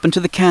back up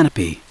into the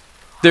canopy,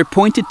 their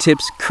pointed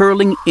tips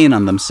curling in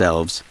on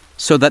themselves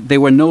so that they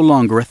were no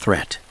longer a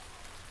threat.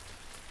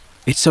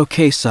 "It's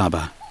okay,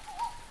 Saba.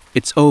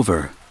 It's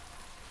over."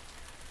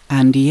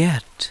 "And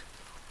yet,"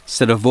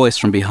 said a voice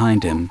from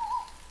behind him,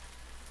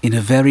 "in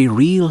a very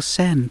real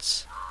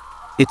sense,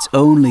 it's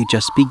only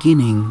just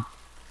beginning."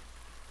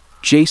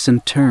 Jason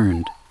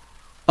turned,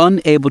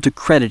 unable to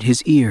credit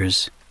his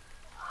ears.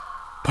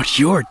 "But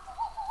you're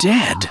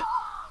dead."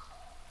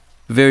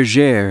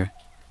 Vergère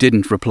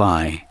didn't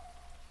reply.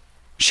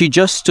 She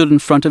just stood in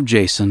front of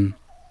Jason,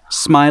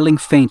 smiling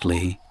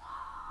faintly,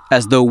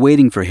 as though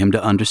waiting for him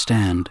to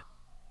understand.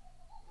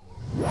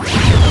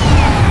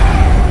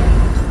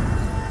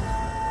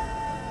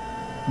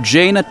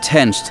 Jaina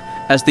tensed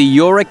as the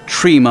Heretic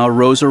trema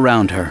rose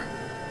around her.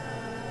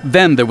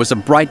 Then there was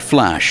a bright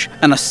flash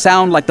and a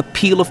sound like the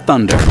peal of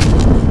thunder.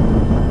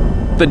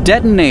 The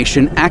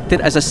detonation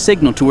acted as a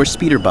signal to her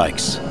speeder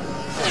bikes.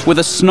 With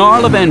a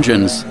snarl of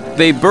engines,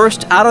 they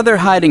burst out of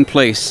their hiding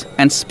place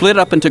and split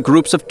up into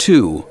groups of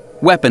 2,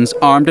 weapons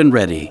armed and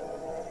ready.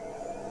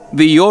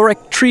 The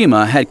Heretic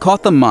trema had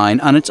caught the mine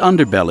on its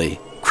underbelly,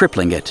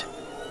 crippling it.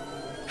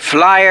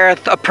 "Flyer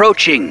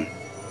approaching,"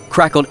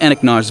 crackled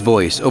Enignar's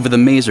voice over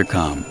the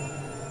masercom.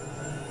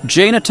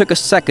 Jaina took a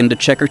second to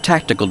check her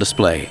tactical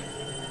display.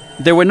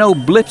 There were no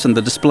blips on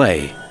the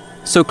display,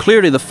 so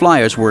clearly the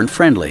flyers weren't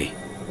friendly.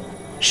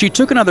 She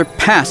took another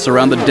pass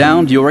around the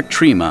downed Heretic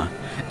trema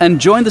and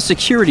joined the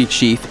security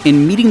chief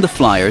in meeting the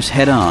flyers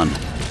head-on.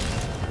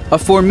 A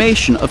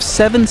formation of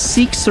 7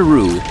 Sikh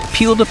Saru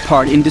peeled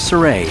apart in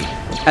disarray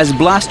as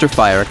blaster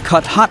fire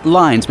cut hot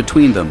lines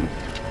between them.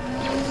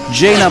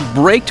 Jaina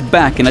braked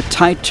back in a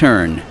tight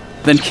turn,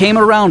 then came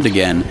around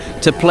again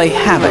to play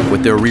havoc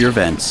with their rear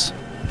vents.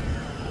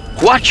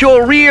 "Watch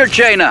your rear,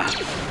 Jaina!"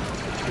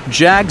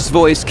 Jag's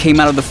voice came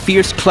out of the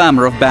fierce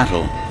clamor of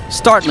battle,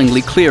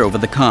 startlingly clear over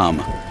the comm.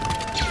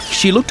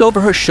 She looked over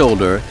her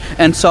shoulder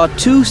and saw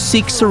 2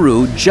 Sikh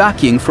Saru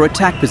jockeying for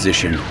attack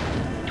position.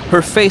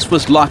 Her face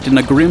was locked in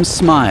a grim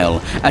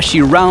smile as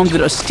she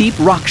rounded a steep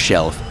rock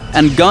shelf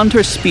and gunned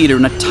her speeder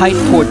in a tight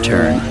port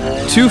turn,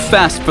 too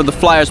fast for the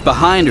flyers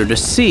behind her to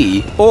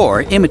see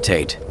or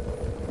imitate.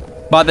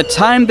 By the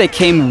time they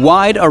came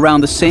wide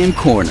around the same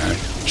corner,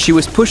 she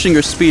was pushing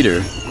her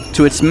speeder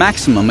to its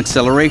maximum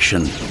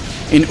acceleration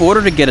in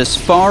order to get as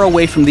far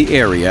away from the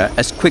area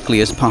as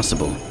quickly as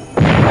possible.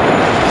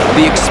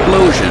 The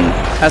explosion,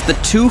 as the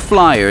 2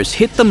 flyers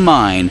hit the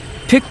mine,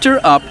 picked her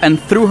up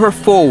and threw her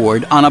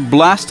forward on a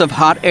blast of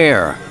hot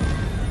air.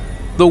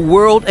 The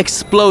world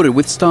exploded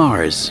with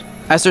stars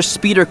as her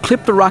speeder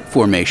clipped the rock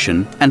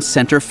formation and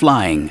sent her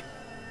flying.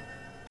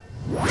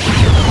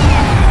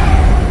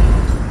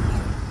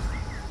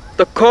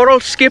 "The coral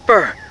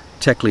skipper,"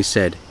 Tekli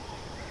said.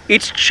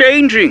 "It's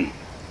changing."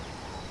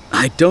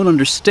 "I don't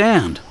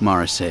understand,"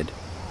 Mara said.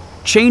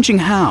 "Changing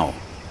how?"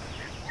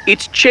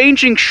 "It's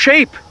changing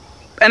shape,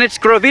 and its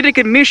gravitic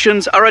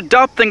emissions are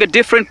adopting a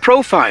different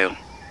profile."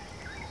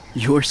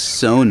 "You're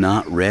so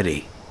not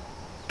ready,"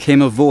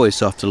 came a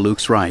voice off to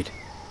Luke's right.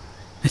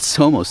 "It's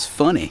almost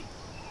funny."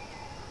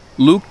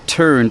 Luke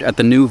turned at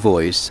the new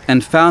voice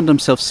and found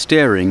himself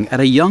staring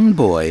at a young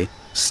boy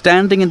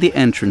standing in the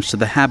entrance to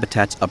the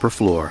habitat's upper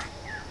floor.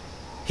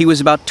 He was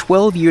about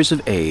 12 years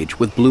of age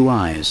with blue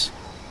eyes.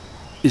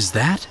 "Is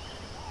that?"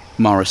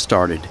 Mara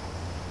started.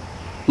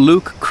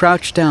 Luke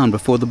crouched down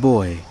before the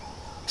boy,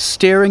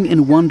 staring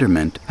in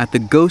wonderment at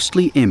the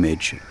ghostly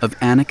image of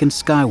Anakin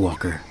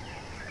Skywalker.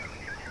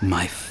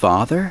 "My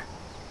father?"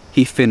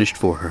 he finished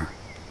for her.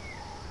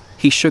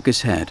 He shook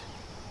his head.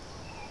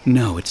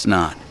 "No, it's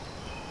not.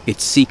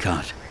 It's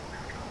Sikat."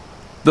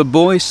 The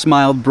boy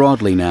smiled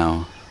broadly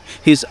now,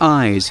 his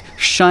eyes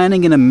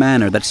shining in a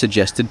manner that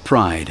suggested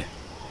pride.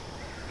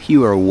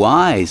 "You are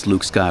wise,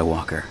 Luke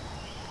Skywalker."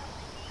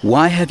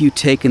 "Why have you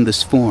taken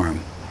this form?"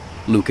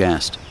 Luke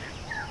asked.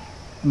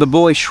 The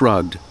boy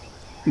shrugged,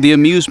 the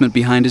amusement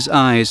behind his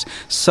eyes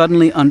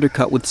suddenly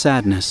undercut with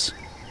sadness.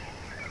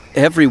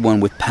 "Everyone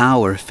with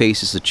power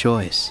faces a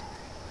choice.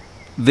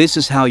 This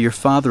is how your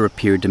father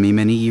appeared to me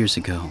many years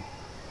ago.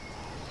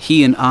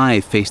 He and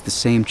I faced the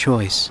same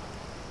choice.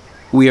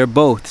 We are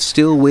both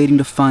still waiting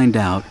to find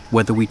out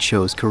whether we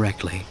chose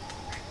correctly."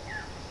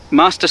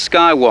 "Master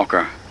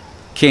Skywalker,"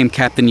 came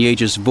Captain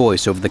Yage's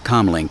voice over the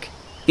comlink,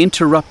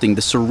 interrupting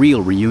the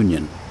surreal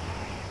reunion.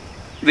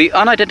 The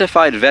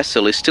unidentified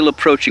vessel is still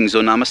approaching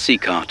Zonama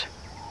Seacart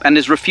and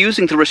is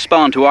refusing to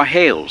respond to our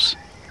hails.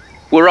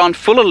 We're on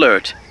full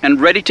alert and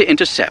ready to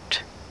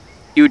intercept.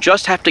 You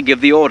just have to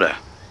give the order.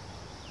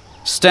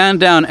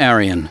 Stand down,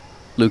 Arian,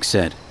 Luke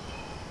said.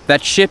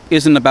 That ship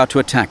isn't about to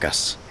attack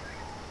us.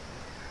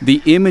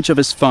 The image of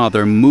his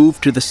father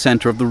moved to the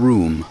center of the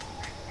room.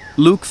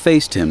 Luke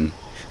faced him,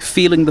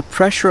 feeling the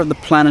pressure of the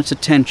planet's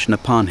attention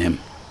upon him.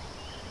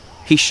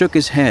 He shook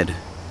his head,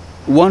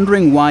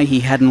 wondering why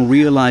he hadn't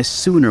realized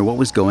sooner what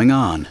was going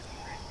on.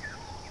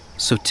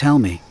 So tell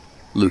me,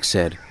 Luke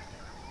said,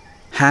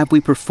 have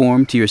we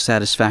performed to your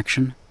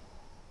satisfaction?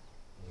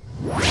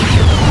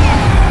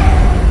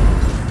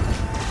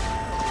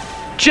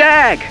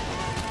 Jag!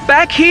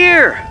 Back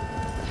here!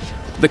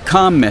 The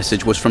comm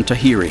message was from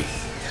Tahiri.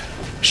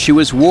 She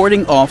was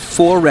warding off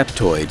 4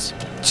 reptoids,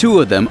 2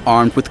 of them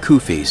armed with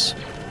kufis.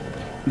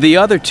 The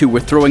other 2 were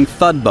throwing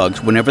thud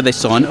bugs whenever they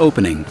saw an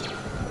opening.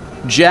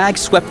 Jag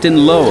swept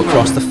in low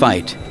across the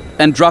fight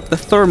and dropped the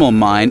thermal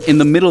mine in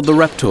the middle of the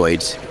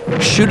reptoids,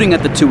 shooting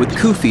at the 2 with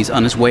kufis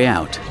on his way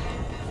out.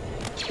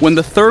 When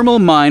the thermal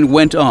mine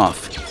went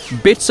off,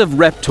 bits of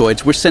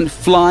reptoids were sent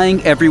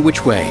flying every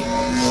which way.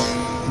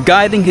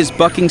 Guiding his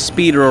bucking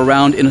speeder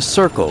around in a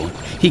circle,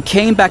 he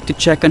came back to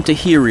check on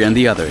Tahiri and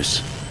the others.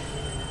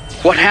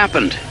 What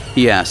happened?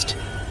 He asked.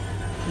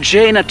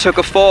 Jaina took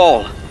a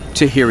fall,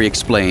 Tahiri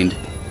explained,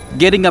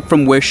 getting up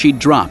from where she'd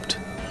dropped.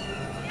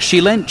 She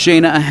lent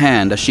Jaina a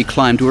hand as she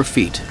climbed to her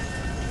feet.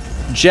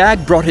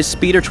 Jag brought his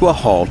speeder to a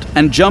halt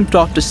and jumped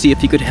off to see if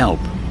he could help.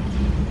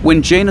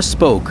 When Jaina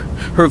spoke,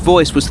 her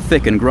voice was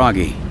thick and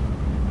groggy.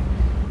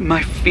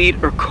 My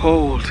feet are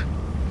cold.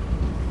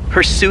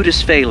 Her suit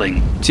is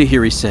failing,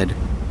 Tahiri said.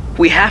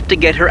 We have to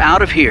get her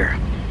out of here.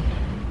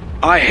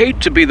 I hate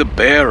to be the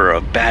bearer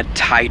of bad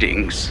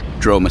tidings,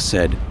 Droma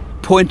said,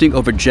 pointing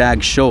over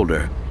Jag's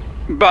shoulder.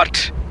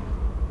 But...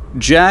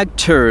 Jag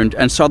turned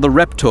and saw the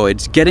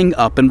reptoids getting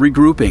up and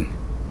regrouping.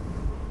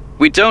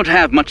 We don't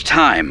have much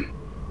time.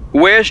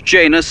 Where's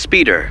Jaina's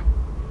speeder?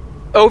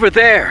 Over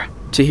there,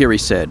 Tahiri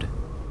said.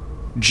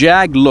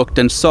 Jag looked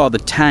and saw the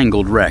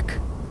tangled wreck.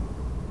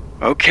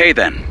 Okay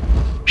then.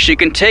 She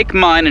can take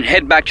mine and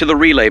head back to the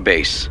relay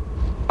base.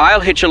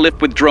 I'll hitch a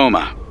lift with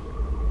Droma.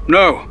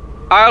 No,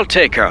 I'll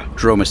take her,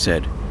 Droma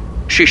said.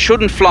 She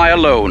shouldn't fly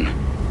alone.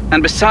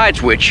 And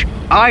besides which,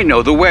 I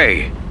know the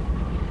way.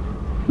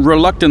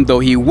 Reluctant though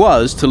he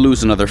was to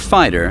lose another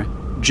fighter,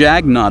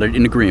 Jag nodded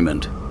in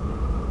agreement.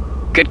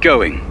 Get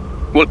going.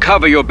 We'll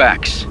cover your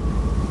backs.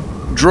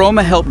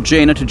 Droma helped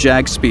Jaina to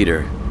Jag's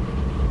speeder.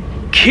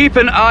 Keep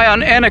an eye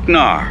on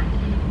Enignar.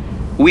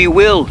 We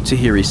will,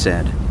 Tahiri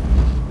said.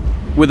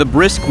 With a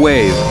brisk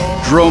wave,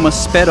 Droma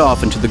sped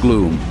off into the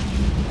gloom.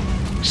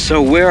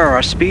 So where are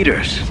our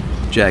speeders?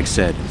 Jag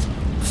said,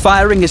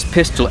 firing his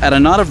pistol at a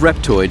knot of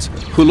reptoids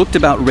who looked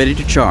about ready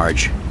to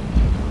charge.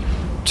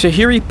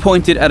 Tahiri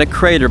pointed at a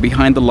crater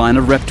behind the line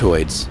of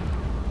reptoids.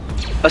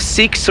 A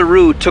Sikh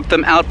Saru took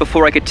them out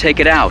before I could take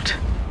it out.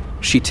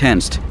 She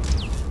tensed.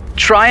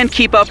 Try and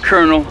keep up,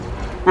 Colonel.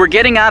 We're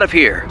getting out of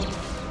here.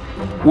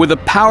 With a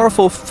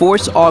powerful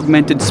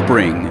force-augmented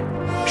spring,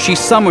 she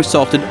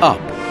somersaulted up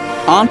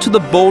onto the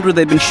boulder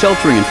they'd been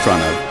sheltering in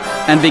front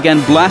of and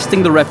began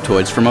blasting the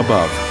reptoids from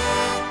above.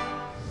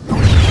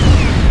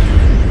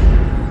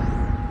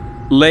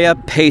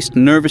 Leia paced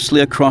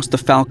nervously across the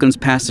Falcon's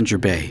passenger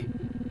bay,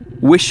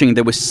 wishing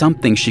there was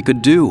something she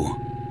could do.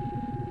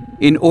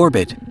 In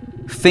orbit,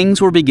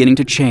 things were beginning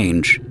to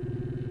change.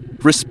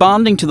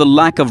 Responding to the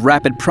lack of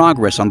rapid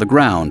progress on the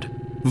ground,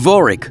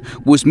 Vorik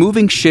was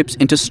moving ships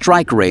into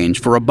strike range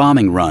for a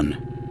bombing run.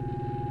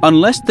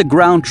 Unless the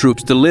ground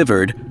troops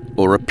delivered,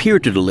 or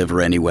appeared to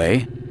deliver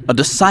anyway, a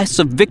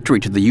decisive victory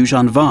to the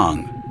Yuuzhan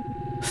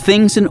Vong,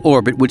 things in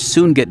orbit would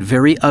soon get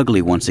very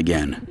ugly once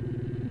again.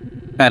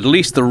 At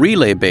least the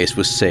relay base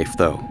was safe,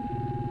 though.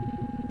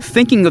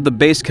 Thinking of the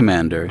base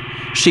commander,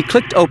 she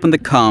clicked open the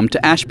comm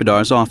to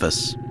Ashpedar's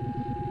office.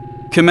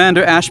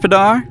 Commander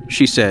Ashpedar,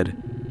 she said.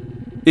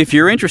 If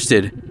you're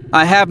interested,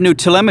 I have new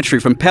telemetry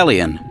from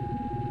Pelion.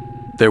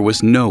 There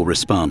was no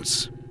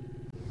response.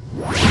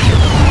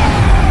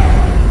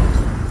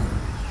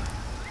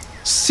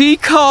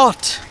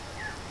 Seacart!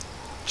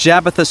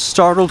 Jabbatha's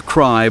startled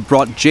cry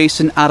brought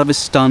Jason out of his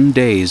stunned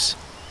daze.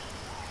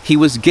 He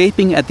was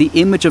gaping at the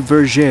image of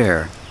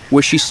Vergere,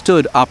 where she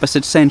stood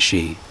opposite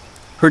Senshi,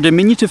 her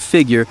diminutive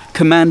figure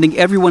commanding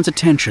everyone's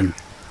attention.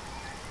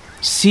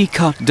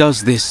 Seacart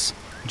does this,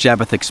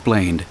 Jabbath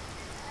explained.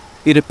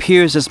 It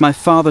appears as my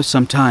father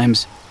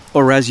sometimes,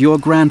 or as your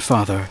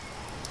grandfather.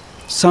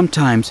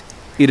 Sometimes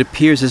it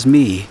appears as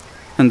me,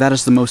 and that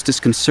is the most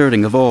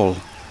disconcerting of all.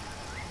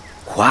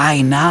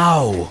 Why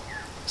now?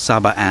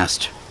 Saba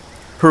asked,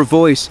 her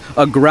voice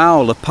a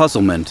growl of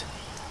puzzlement.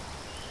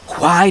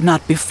 Why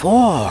not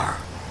before?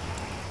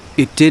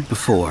 It did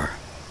before,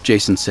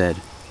 Jason said,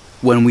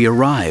 when we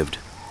arrived.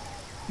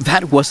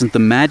 That wasn't the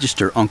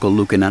Magister Uncle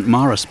Luke and Aunt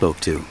Mara spoke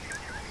to.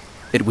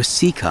 It was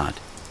Seacart,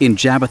 in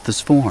Jabbatha's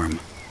form.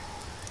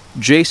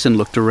 Jason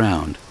looked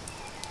around.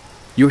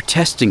 You're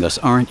testing us,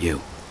 aren't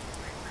you?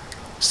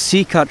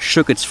 Seacot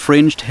shook its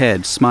fringed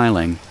head,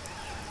 smiling.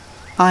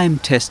 I'm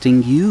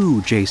testing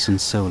you, Jason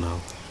Solo.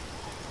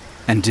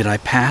 And did I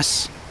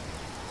pass?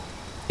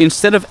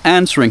 Instead of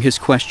answering his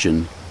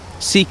question,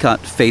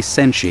 Seacot faced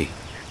Senshi.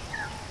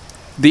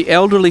 The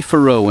elderly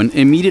Pharaohan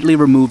immediately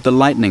removed the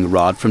lightning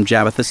rod from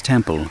Jabbath's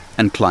temple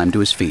and climbed to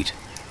his feet.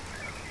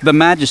 The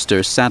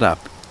Magister sat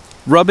up,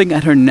 rubbing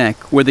at her neck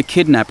where the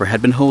kidnapper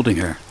had been holding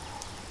her.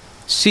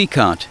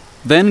 Seacot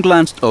then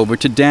glanced over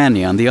to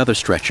Danny on the other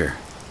stretcher,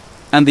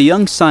 and the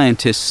young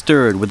scientist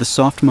stirred with a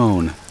soft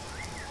moan.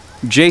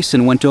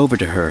 Jason went over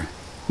to her,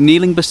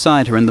 kneeling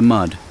beside her in the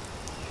mud.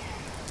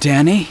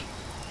 Danny?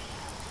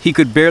 He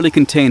could barely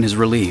contain his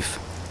relief.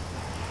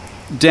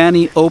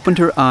 Danny opened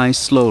her eyes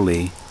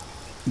slowly,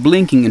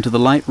 blinking into the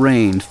light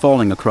rain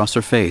falling across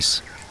her face.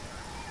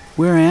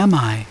 Where am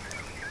I?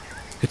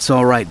 It's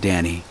all right,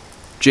 Danny,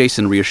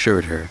 Jason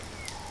reassured her.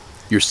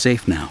 You're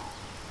safe now.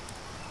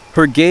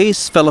 Her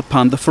gaze fell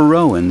upon the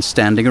Pharaohans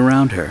standing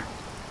around her,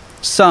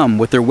 some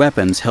with their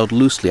weapons held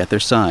loosely at their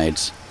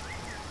sides.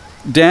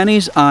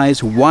 Danny's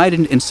eyes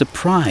widened in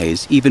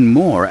surprise even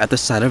more at the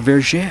sight of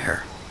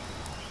Vergere.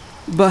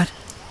 But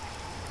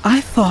I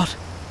thought...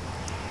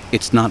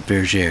 It's not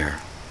Vergere,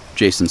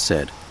 Jason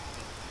said.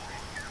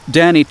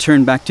 Danny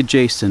turned back to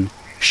Jason,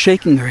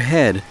 shaking her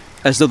head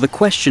as though the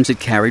questions it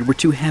carried were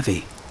too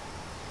heavy.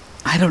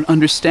 I don't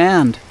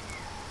understand.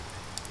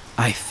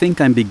 I think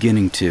I'm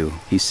beginning to,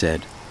 he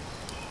said.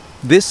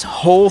 This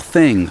whole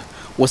thing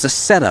was a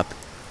setup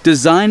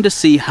designed to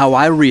see how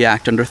I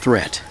react under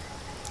threat.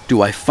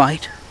 Do I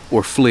fight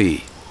or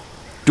flee?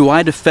 Do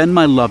I defend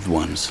my loved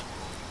ones,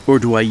 or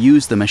do I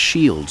use them as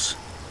shields?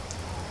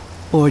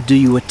 Or do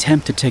you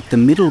attempt to take the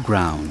middle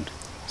ground,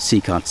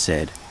 Seacot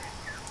said,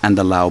 and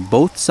allow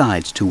both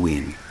sides to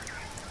win?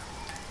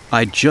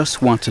 I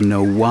just want to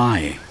know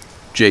why,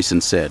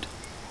 Jason said.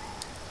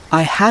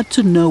 I had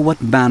to know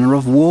what manner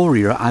of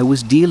warrior I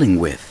was dealing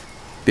with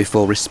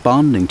before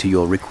responding to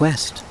your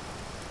request.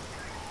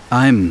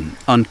 I'm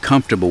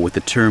uncomfortable with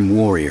the term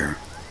warrior,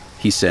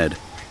 he said.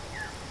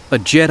 A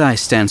Jedi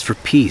stands for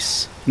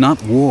peace,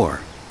 not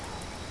war.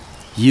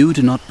 You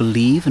do not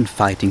believe in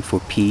fighting for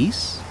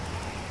peace?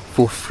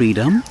 For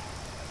freedom?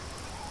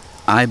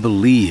 I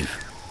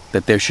believe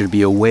that there should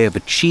be a way of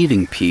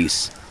achieving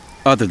peace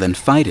other than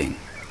fighting,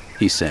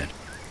 he said.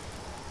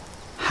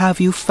 Have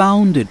you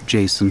found it,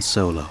 Jason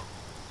Solo?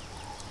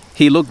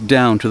 He looked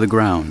down to the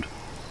ground,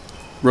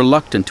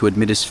 reluctant to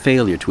admit his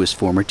failure to his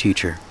former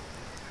teacher,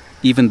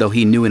 even though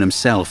he knew in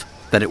himself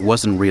that it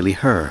wasn't really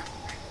her.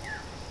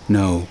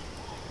 No,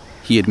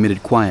 he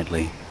admitted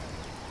quietly.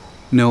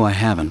 No, I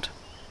haven't.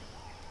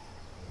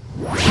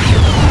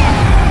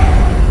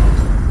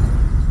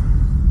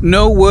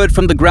 No word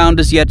from the ground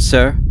as yet,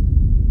 sir.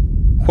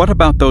 What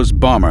about those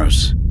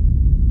bombers?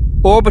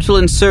 Orbital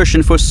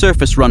insertion for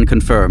surface run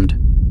confirmed.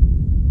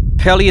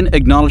 Pelion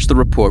acknowledged the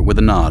report with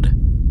a nod.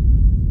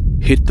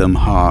 Hit them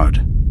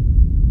hard.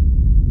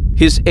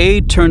 His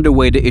aide turned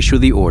away to issue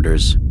the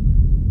orders.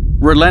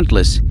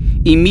 Relentless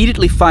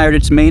immediately fired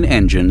its main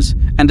engines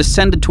and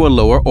descended to a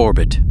lower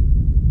orbit.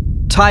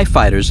 TIE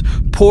fighters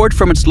poured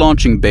from its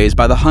launching bays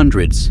by the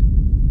hundreds.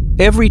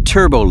 Every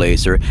turbo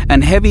laser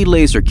and heavy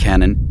laser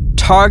cannon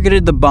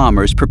targeted the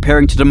bombers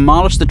preparing to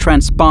demolish the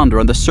transponder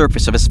on the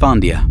surface of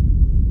Esfandia.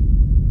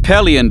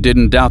 Pelion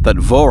didn't doubt that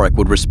Vorik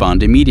would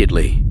respond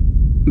immediately,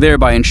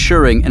 thereby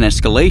ensuring an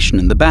escalation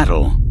in the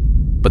battle,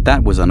 but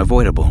that was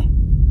unavoidable.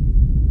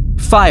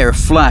 Fire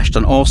flashed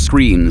on all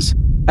screens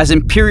as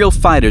Imperial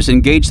fighters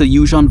engaged the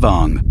Yuuzhan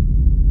Vong.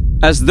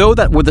 As though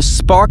that were the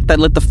spark that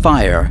lit the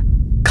fire,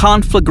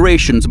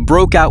 conflagrations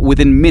broke out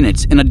within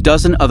minutes in a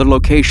dozen other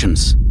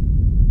locations.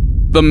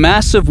 The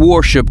massive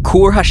warship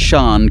Kur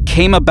Hashan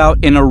came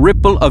about in a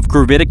ripple of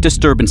gravitic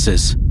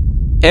disturbances.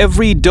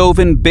 Every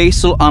Dovin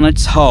basal on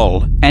its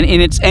hull and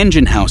in its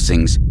engine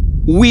housings,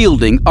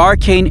 wielding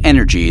arcane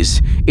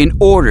energies in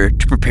order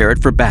to prepare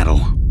it for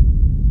battle.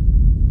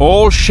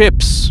 All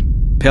ships,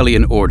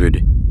 Pelion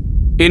ordered,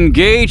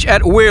 engage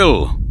at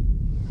will.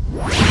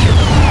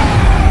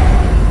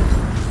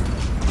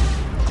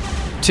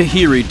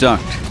 Tahiri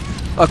ducked.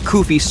 A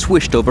kufi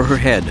swished over her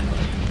head.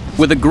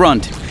 With a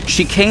grunt,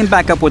 she came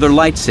back up with her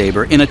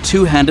lightsaber in a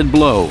two-handed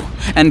blow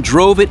and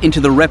drove it into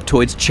the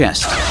reptoid's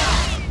chest.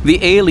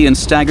 The alien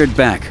staggered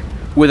back,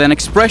 with an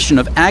expression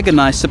of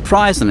agonized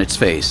surprise on its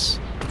face,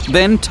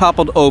 then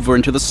toppled over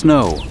into the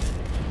snow.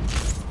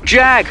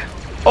 Jag!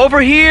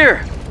 Over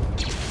here!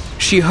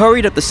 She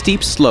hurried up the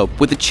steep slope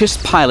with the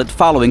Chiss pilot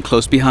following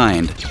close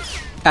behind.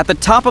 At the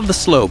top of the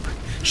slope,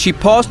 she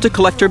paused to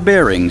collect her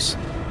bearings,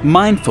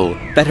 mindful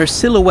that her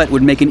silhouette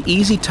would make an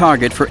easy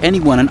target for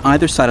anyone on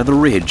either side of the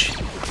ridge,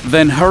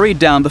 then hurried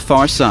down the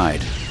far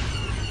side.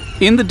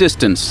 In the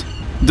distance,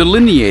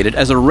 delineated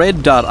as a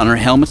red dot on her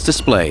helmet's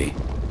display,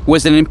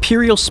 was an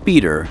Imperial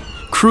speeder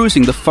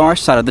cruising the far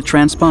side of the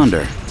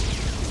transponder.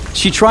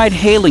 She tried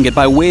hailing it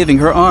by waving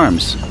her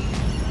arms.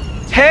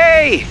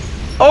 Hey!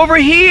 Over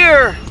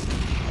here!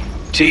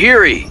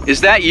 Tahiri,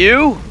 is that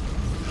you?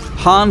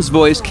 Han's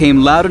voice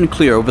came loud and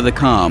clear over the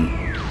comm.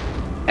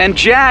 And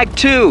Jag,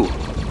 too.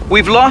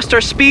 We've lost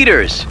our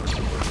speeders!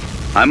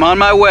 I'm on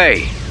my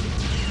way.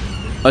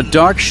 A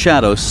dark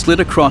shadow slid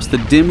across the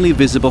dimly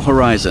visible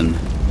horizon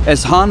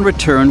as Han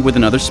returned with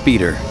another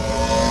speeder.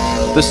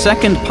 The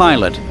second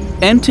pilot,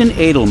 Ensign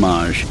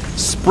Edelmage,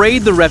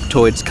 sprayed the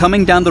reptoids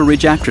coming down the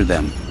ridge after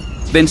them,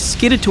 then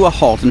skidded to a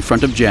halt in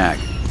front of Jag.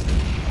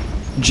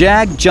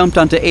 Jag jumped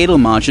onto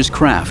Edelmage's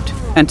craft,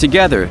 and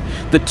together,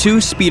 the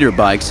two speeder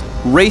bikes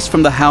raced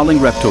from the howling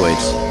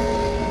reptoids.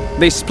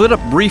 They split up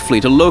briefly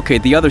to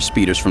locate the other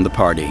speeders from the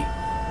party,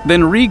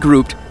 then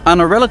regrouped on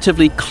a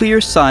relatively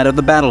clear side of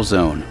the battle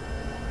zone.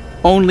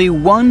 Only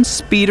one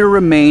speeder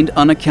remained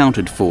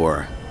unaccounted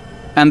for,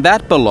 and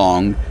that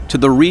belonged to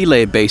the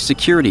relay base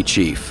security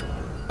chief,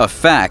 a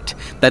fact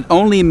that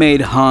only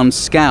made Han's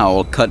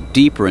scowl cut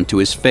deeper into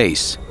his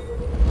face.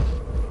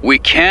 We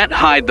can't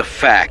hide the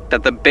fact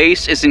that the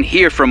base isn't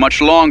here for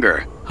much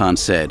longer, Han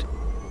said,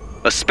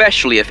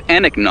 especially if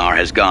Enichnar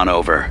has gone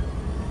over.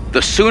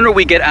 The sooner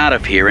we get out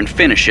of here and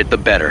finish it, the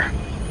better.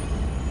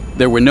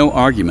 There were no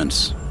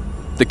arguments.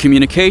 The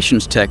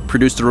communications tech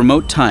produced a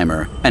remote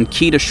timer and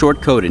keyed a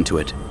short code into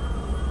it.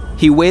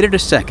 He waited a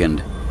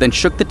second, then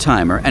shook the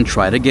timer and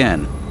tried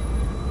again.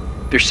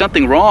 There's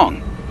something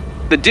wrong.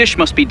 The dish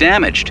must be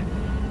damaged.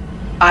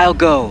 I'll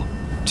go,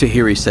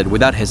 Tahiri said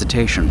without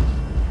hesitation.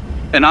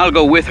 And I'll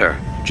go with her,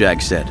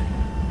 Jag said.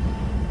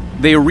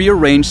 They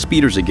rearranged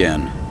speeders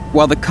again,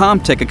 while the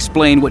Comtech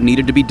explained what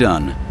needed to be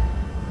done.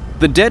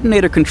 The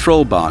detonator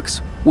control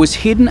box was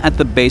hidden at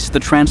the base of the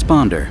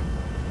transponder.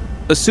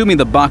 Assuming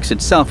the box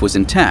itself was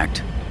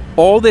intact,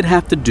 all they'd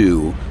have to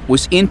do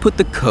was input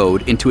the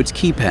code into its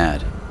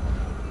keypad.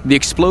 The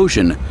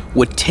explosion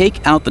would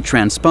take out the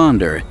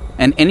transponder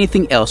and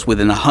anything else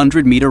within a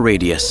 100-meter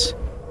radius.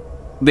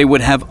 They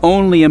would have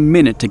only a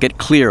minute to get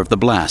clear of the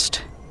blast.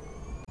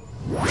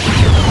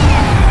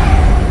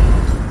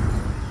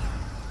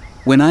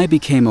 When I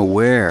became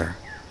aware,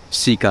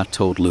 Seekat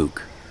told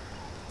Luke,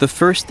 the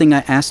first thing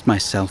I asked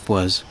myself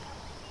was,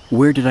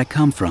 where did I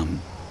come from?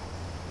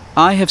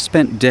 I have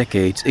spent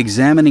decades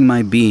examining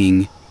my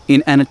being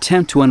in an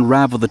attempt to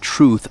unravel the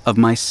truth of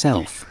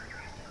myself.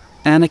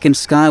 Anakin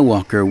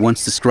Skywalker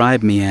once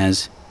described me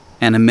as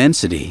an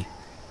immensity,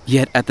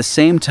 yet at the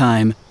same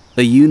time,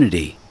 a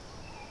unity.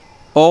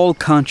 All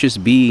conscious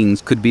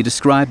beings could be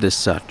described as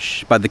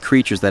such by the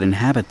creatures that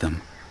inhabit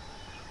them.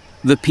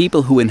 The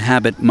people who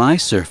inhabit my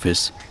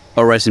surface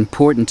are as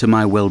important to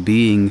my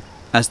well-being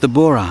as the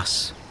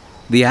Boros,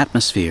 the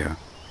atmosphere,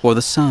 or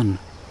the sun.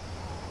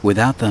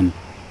 Without them,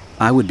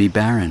 I would be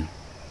barren,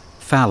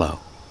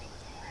 fallow.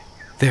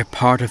 They're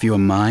part of your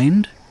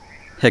mind?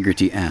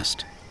 Hegarty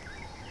asked.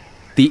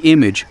 The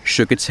image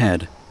shook its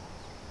head.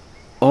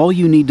 All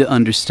you need to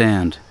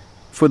understand,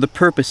 for the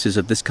purposes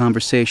of this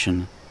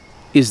conversation,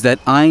 is that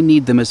I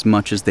need them as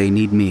much as they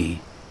need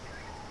me.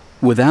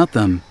 Without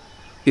them,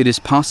 it is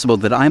possible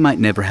that I might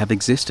never have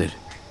existed.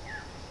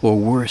 Or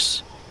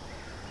worse,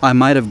 I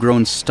might have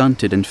grown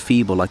stunted and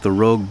feeble like the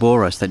rogue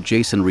Boros that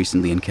Jason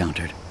recently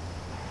encountered.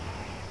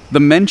 The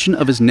mention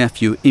of his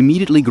nephew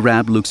immediately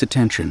grabbed Luke's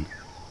attention.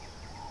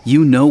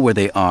 You know where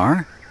they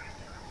are?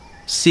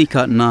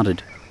 Seekat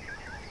nodded.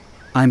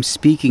 I'm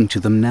speaking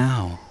to them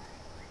now.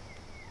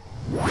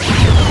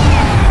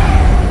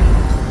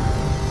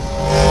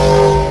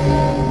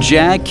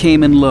 Jag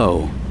came in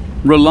low,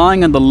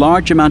 relying on the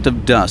large amount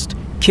of dust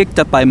kicked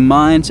up by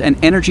mines and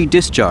energy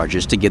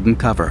discharges to give them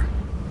cover.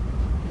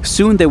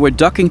 Soon they were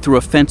ducking through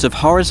a fence of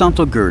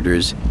horizontal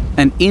girders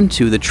and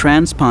into the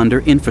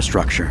transponder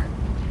infrastructure.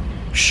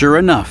 Sure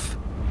enough,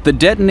 the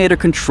detonator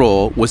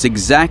control was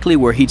exactly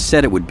where he'd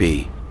said it would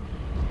be.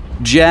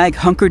 Jag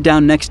hunkered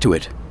down next to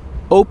it,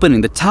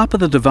 opening the top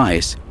of the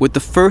device with the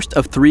first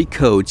of 3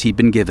 codes he'd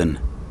been given.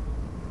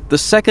 The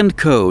second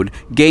code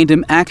gained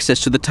him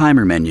access to the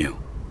timer menu.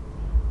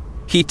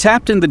 He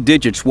tapped in the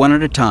digits one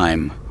at a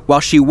time, while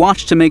she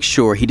watched to make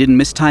sure he didn't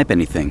mistype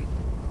anything.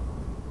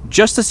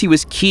 Just as he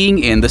was keying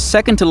in the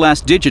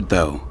second-to-last digit,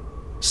 though,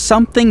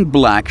 something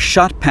black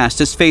shot past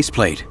his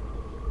faceplate.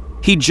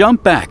 He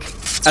jumped back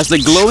as the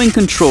glowing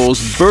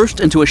controls burst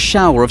into a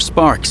shower of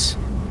sparks.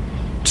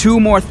 2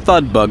 more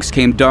thud bugs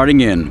came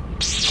darting in.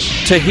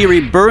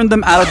 Tahiri burned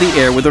them out of the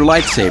air with her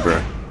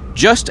lightsaber,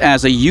 just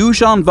as a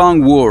Yuuzhan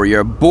Vong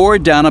warrior bore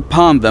down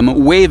upon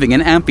them waving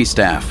an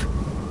amphistaff.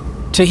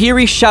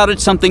 Tahiri shouted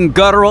something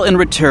guttural in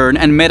return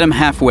and met him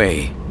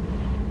halfway.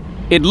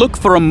 It looked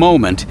for a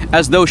moment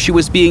as though she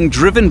was being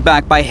driven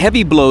back by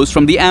heavy blows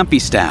from the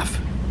amphistaff.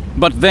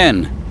 But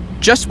then,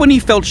 just when he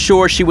felt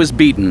sure she was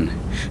beaten,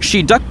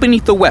 she ducked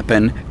beneath the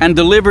weapon and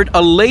delivered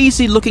a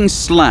lazy-looking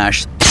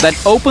slash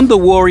that opened the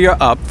warrior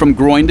up from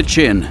groin to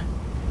chin.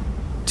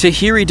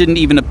 Tahiri didn't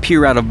even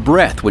appear out of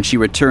breath when she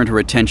returned her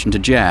attention to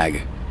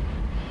Jag.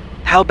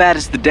 How bad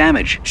is the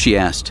damage? She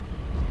asked.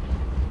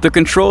 The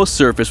control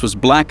surface was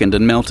blackened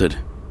and melted.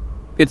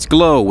 Its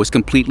glow was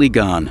completely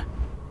gone.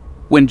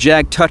 When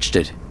Jag touched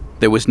it,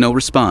 there was no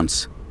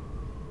response.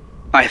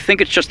 I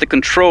think it's just the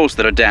controls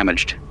that are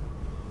damaged.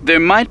 There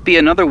might be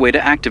another way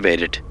to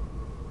activate it.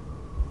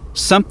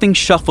 Something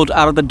shuffled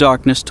out of the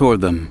darkness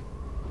toward them.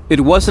 It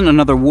wasn't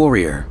another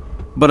warrior.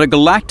 but a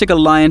Galactic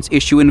Alliance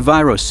issue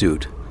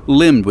envirosuit,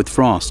 limbed with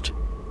frost.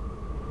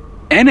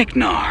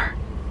 Enignar!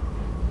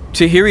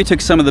 Tahiri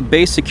took some of the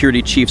base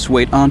security chief's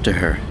weight onto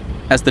her,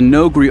 as the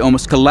Nogri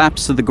almost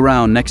collapsed to the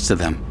ground next to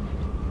them.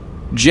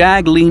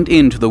 Jag leaned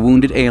into the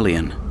wounded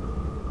alien.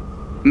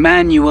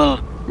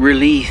 Manual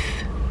release.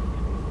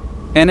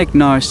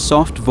 Enignar's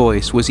soft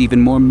voice was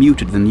even more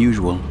muted than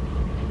usual.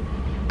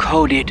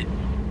 Coded.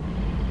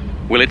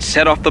 Will it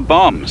set off the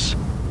bombs?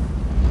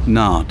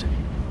 Nod.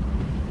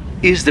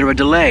 Is there a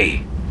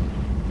delay?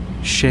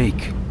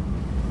 Shake.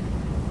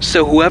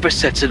 So whoever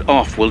sets it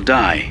off will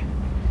die.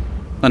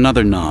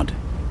 Another nod.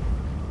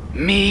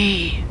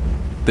 Me,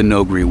 the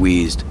Nogri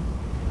wheezed.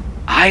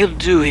 I'll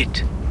do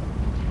it.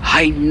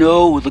 I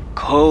know the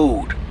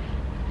code.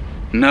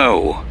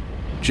 No,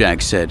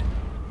 Jag said.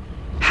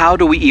 How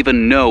do we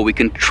even know we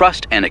can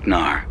trust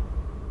Enignar?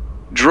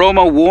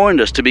 Droma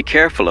warned us to be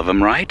careful of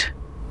him, right?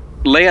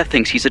 Leia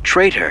thinks he's a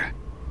traitor.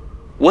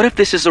 What if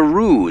this is a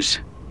ruse?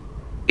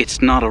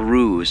 It's not a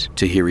ruse,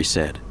 Tahiri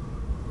said.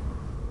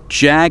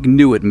 Jag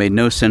knew it made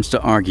no sense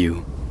to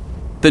argue.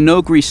 The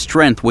Nogri's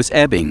strength was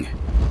ebbing.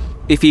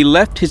 If he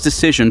left his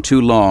decision too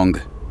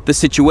long, the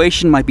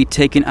situation might be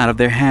taken out of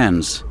their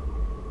hands.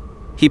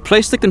 He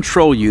placed the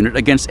control unit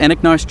against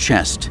Enignar's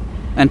chest,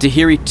 and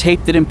Tahiri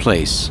taped it in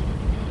place.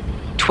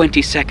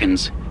 20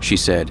 seconds, she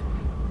said.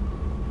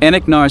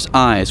 Enignar's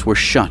eyes were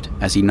shut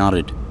as he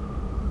nodded.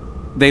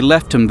 They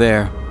left him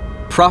there,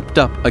 propped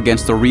up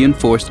against the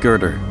reinforced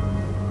girder.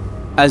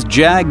 As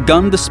Jag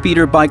gunned the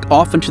speeder bike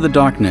off into the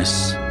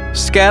darkness,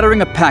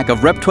 scattering a pack of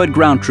Reptoid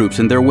ground troops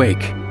in their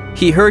wake,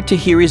 he heard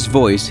Tahiri's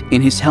voice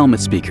in his helmet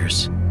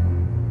speakers.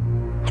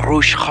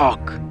 Rush Chok,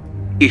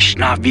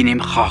 Ishna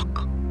Vinim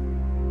Chok.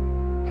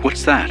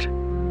 What's that?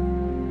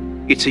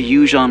 It's a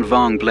Yuuzhan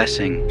Vong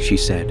blessing, she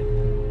said.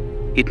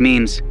 It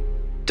means,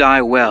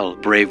 die well,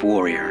 brave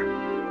warrior.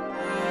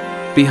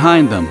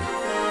 Behind them,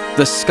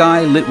 the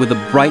sky lit with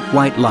a bright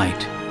white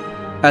light,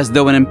 as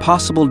though an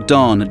impossible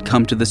dawn had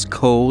come to this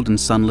cold and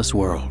sunless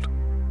world.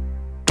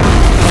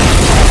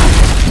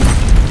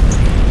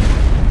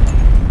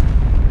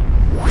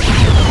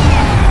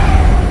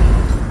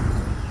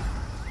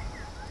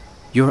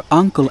 Your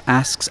uncle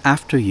asks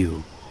after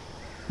you,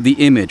 the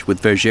image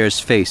with Verger's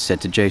face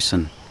said to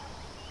Jason.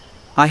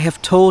 I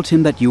have told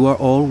him that you are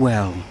all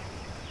well,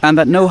 and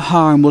that no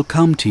harm will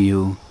come to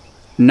you,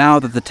 now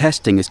that the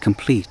testing is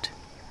complete.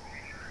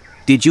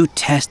 Did you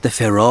test the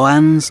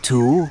Feroans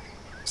too?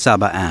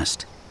 Saba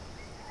asked.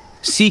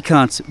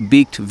 Sikat's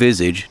beaked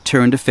visage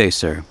turned to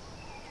face her.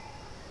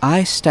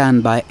 I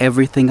stand by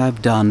everything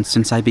I've done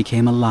since I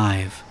became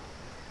alive.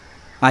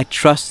 I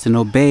trust and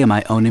obey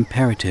my own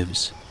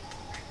imperatives.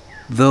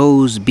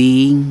 Those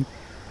being?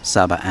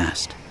 Saba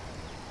asked.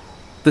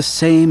 The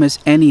same as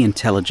any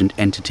intelligent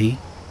entity.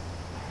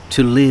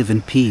 To live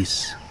in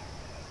peace.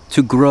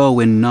 To grow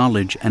in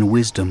knowledge and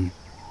wisdom.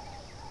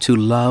 To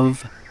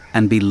love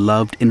and be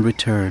loved in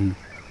return.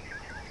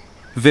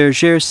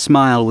 Verger's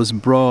smile was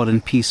broad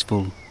and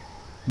peaceful,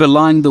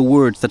 belying the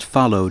words that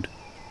followed.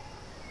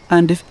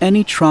 And if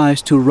any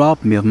tries to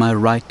rob me of my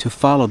right to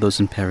follow those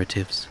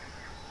imperatives,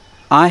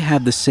 I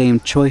have the same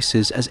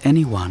choices as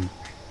anyone.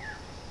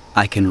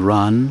 I can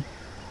run,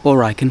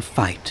 or I can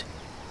fight.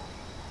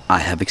 I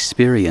have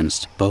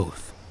experienced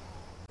both.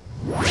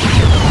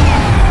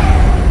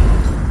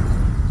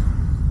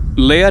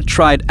 Leia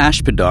tried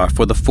Ashpadar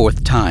for the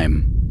 4th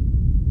time.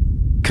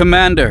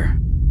 Commander,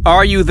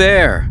 are you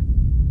there?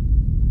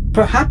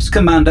 Perhaps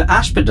Commander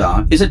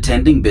Ashpadar is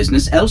attending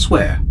business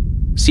elsewhere,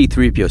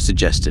 C-3PO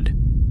suggested.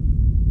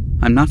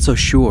 I'm not so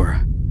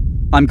sure.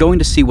 I'm going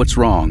to see what's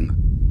wrong.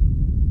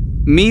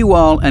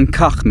 Meewal and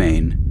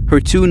Kachmain, her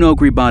 2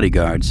 Nogri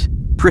bodyguards,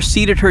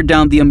 preceded her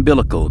down the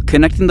umbilical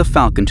connecting the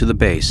Falcon to the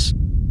base.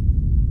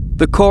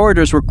 The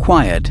corridors were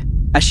quiet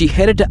as she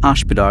headed to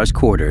Ashpadar's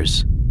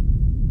quarters.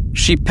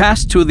 She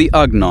passed 2 of the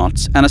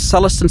Ugnaughts and a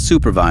Sullustan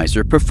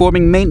supervisor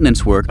performing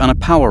maintenance work on a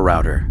power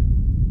router.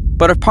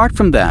 But apart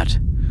from that,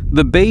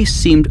 the base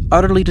seemed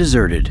utterly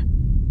deserted.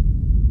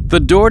 The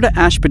door to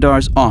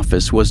Ashpadar's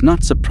office was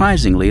not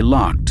surprisingly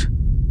locked.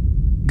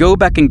 Go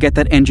back and get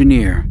that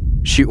engineer,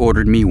 she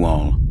ordered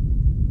Meewal.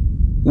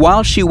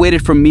 While she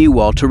waited for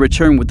Meewal to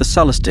return with the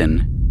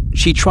Sullustan,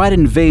 she tried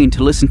in vain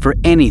to listen for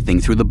anything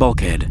through the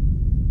bulkhead.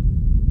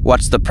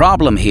 What's the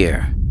problem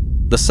here?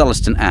 The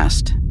Sullustan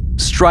asked,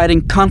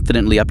 striding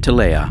confidently up to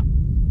Leia.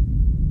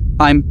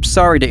 I'm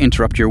sorry to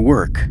interrupt your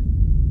work.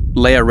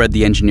 Leia read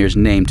the engineer's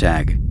name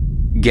tag.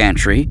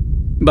 Gantry,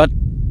 but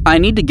I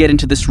need to get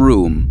into this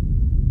room.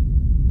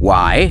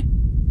 Why?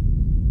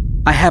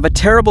 I have a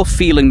terrible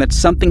feeling that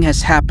something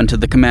has happened to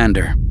the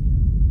commander.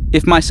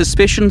 If my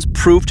suspicions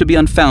prove to be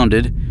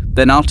unfounded,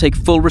 then I'll take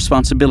full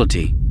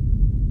responsibility.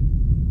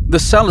 The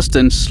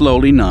Sullustan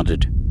slowly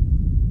nodded.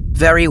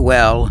 Very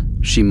well,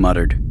 she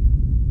muttered.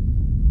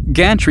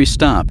 Gantry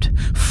stopped,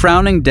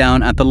 frowning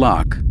down at the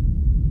lock.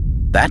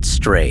 That's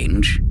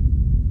strange.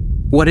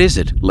 What is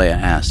it? Leia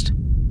asked.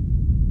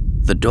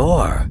 The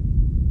door.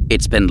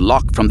 It's been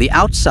locked from the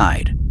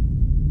outside.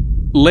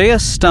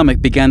 Leia's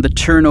stomach began to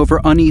turn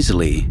over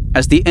uneasily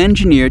as the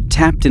engineer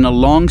tapped in a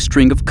long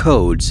string of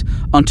codes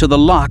until the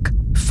lock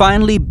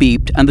finally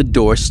beeped and the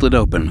door slid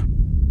open.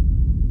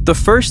 The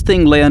first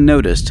thing Leia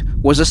noticed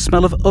was a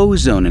smell of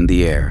ozone in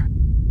the air.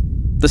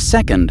 The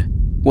second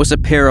was a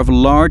pair of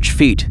large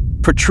feet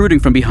protruding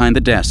from behind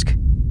the desk.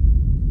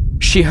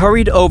 She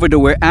hurried over to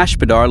where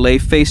Ashpadar lay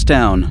face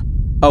down,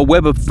 a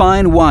web of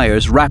fine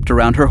wires wrapped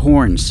around her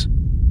horns.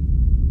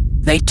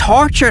 "They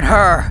tortured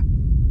her!"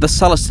 the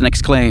Sullustan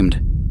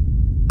exclaimed.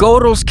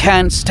 "Godals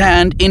can't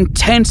stand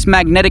intense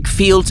magnetic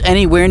fields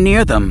anywhere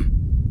near them."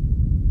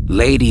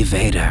 "Lady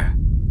Vader,"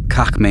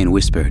 Cockmane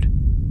whispered,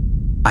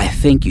 "I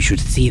think you should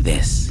see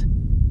this."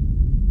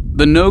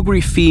 The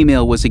Nogri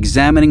female was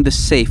examining the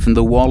safe in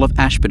the wall of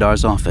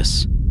Ashpadar's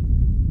office.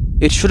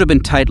 It should have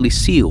been tightly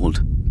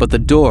sealed, but the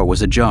door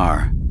was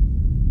ajar.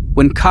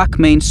 When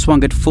Cockmane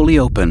swung it fully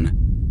open,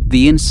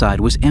 the inside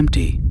was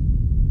empty.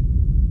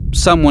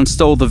 Someone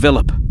stole the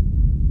Villip.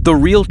 The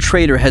real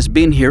traitor has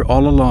been here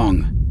all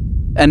along,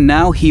 and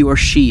now he or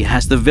she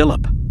has the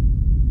Villip.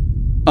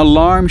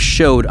 Alarm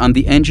showed on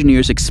the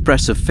engineer's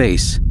expressive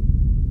face.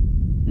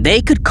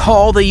 "They could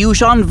call the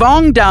Yuuzhan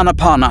Vong down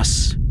upon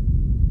us."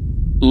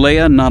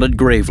 Leia nodded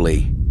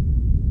gravely.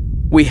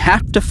 "We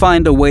have to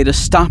find a way to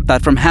stop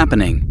that from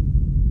happening."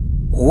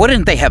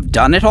 "Wouldn't they have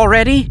done it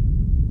already?"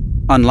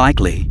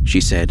 "Unlikely,"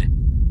 she said.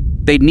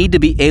 "They'd need to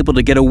be able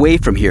to get away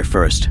from here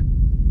first."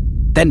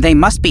 "Then they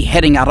must be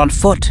heading out on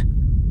foot,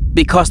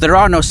 because there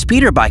are no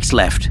speeder bikes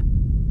left."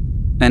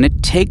 "And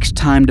it takes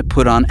time to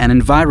put on an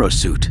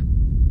envirosuit.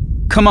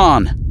 Come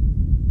on."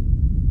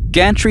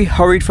 Gantry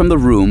hurried from the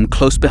room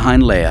close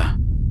behind Leia.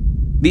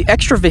 The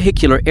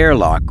extravehicular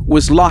airlock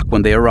was locked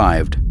when they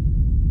arrived.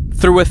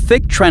 Through a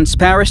thick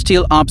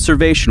transparisteel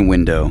observation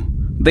window,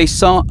 they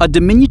saw a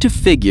diminutive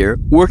figure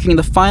working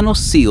the final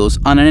seals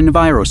on an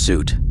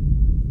envirosuit.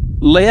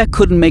 Leia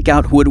couldn't make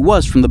out who it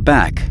was from the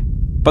back,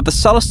 but the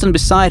Sullustan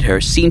beside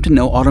her seemed to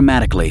know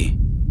automatically.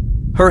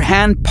 Her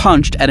hand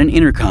punched at an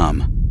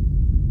intercom.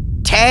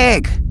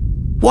 "Tag!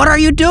 What are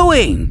you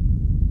doing?"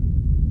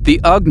 The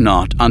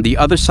Ugnaught on the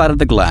other side of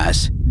the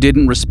glass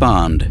didn't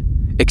respond,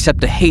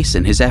 except to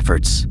hasten his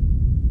efforts.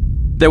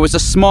 There was a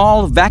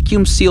small,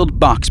 vacuum-sealed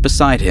box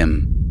beside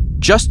him,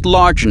 just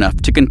large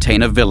enough to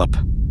contain a Villip.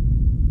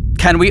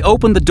 "Can we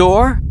open the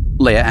door?"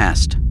 Leia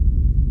asked.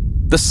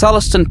 The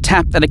Sullustan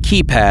tapped at a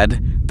keypad,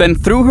 then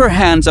threw her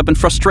hands up in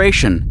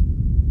frustration.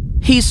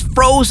 "He's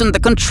frozen the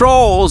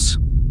controls!"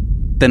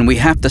 "Then we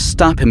have to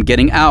stop him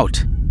getting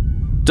out.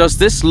 Does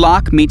this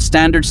lock meet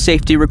standard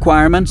safety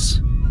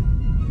requirements?"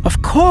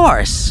 "Of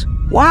course!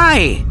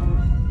 Why?"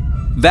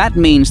 "That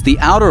means the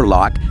outer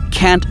lock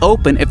can't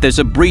open if there's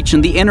a breach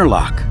in the inner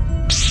lock."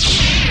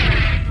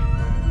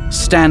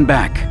 "Stand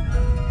back."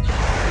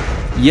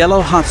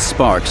 Yellow hot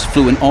sparks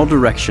flew in all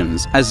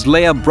directions as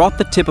Leia brought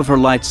the tip of her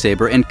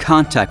lightsaber in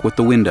contact with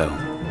the window.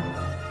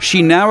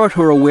 She narrowed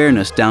her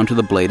awareness down to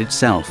the blade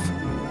itself,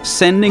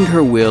 sending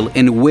her will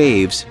in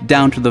waves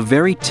down to the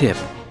very tip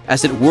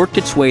as it worked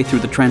its way through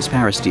the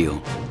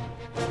transparisteel.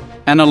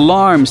 An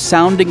alarm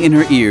sounding in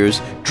her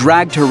ears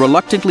dragged her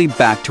reluctantly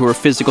back to her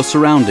physical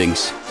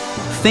surroundings,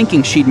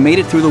 thinking she'd made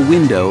it through the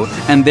window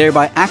and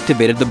thereby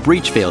activated the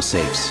breach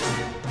failsafes.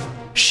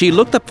 She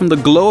looked up from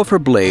the glow of her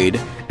blade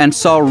and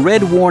saw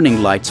red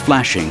warning lights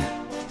flashing,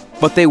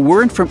 but they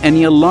weren't from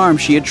any alarm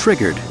she had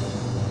triggered.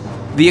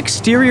 The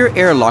exterior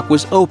airlock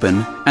was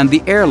open and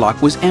the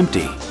airlock was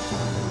empty.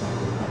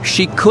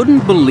 She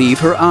couldn't believe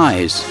her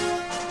eyes.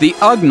 The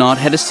Ugnaught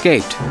had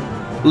escaped,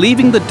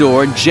 leaving the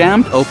door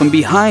jammed open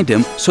behind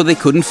him so they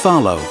couldn't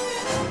follow.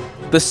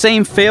 The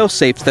same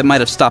failsafes that might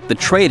have stopped the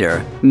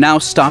traitor now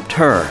stopped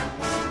her.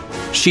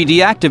 She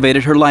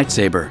deactivated her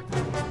lightsaber.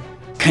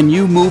 "Can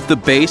you move the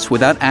base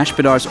without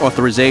Ashpadar's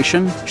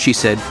authorization?" she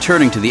said,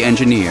 turning to the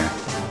engineer.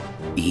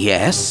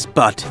 "Yes,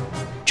 but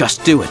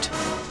just do it.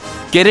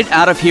 Get it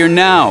out of here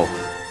now."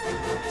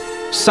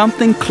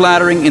 Something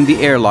clattering in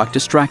the airlock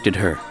distracted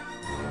her.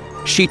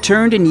 She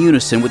turned in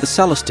unison with the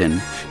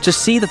Sullustan to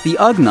see that the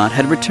Ugnaught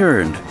had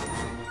returned.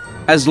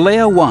 As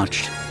Leia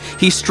watched,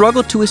 he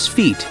struggled to his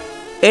feet,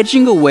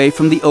 edging away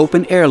from the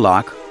open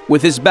airlock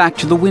with his back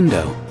to the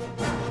window.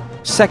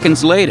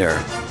 Seconds later,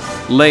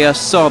 Leia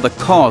saw the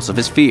cause of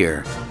his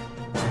fear.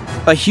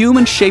 A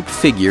human-shaped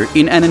figure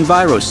in an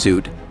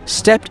envirosuit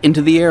stepped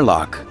into the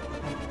airlock,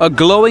 a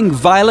glowing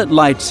violet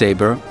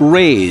lightsaber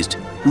raised,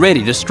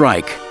 ready to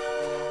strike.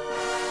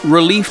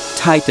 Relief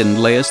tightened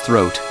Leia's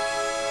throat.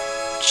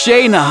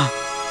 "Jaina!"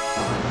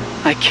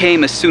 "I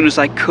came as soon as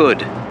I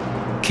could,"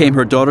 came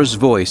her daughter's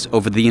voice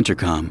over the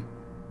intercom.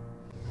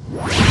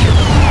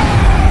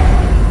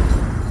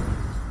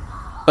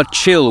 A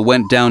chill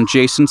went down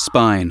Jason's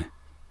spine.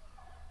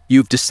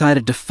 "You've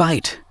decided to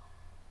fight.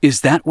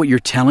 Is that what you're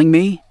telling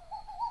me?"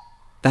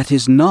 "That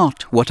is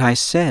not what I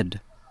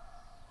said."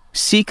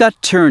 Sika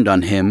turned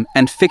on him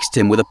and fixed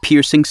him with a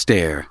piercing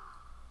stare.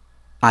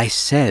 "I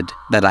said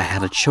that I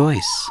had a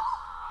choice,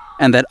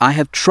 and that I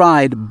have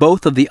tried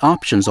both of the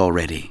options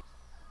already.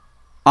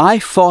 I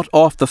fought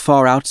off the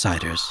far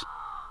outsiders.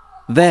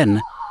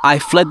 Then I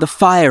fled the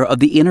fire of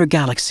the inner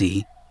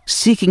galaxy,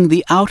 seeking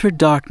the outer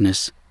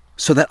darkness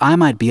so that I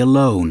might be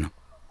alone,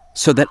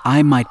 so that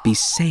I might be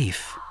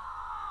safe.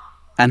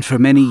 And for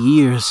many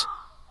years,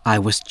 I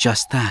was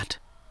just that.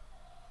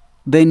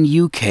 Then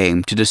you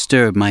came to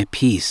disturb my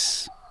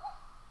peace.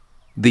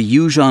 The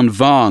Yuuzhan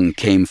Vong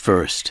came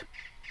first,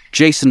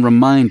 Jason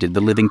reminded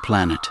the living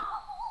planet.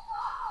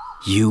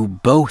 You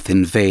both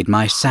invade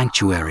my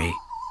sanctuary.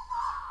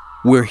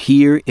 We're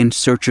here in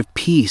search of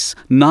peace,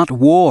 not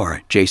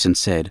war, Jason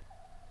said.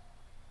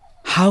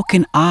 How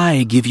can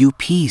I give you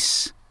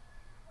peace?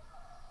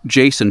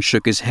 Jason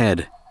shook his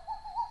head.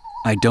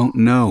 I don't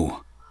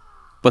know,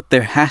 but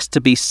there has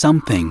to be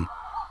something.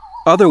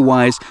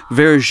 Otherwise,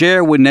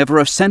 Verger would never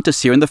have sent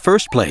us here in the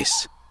first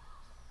place.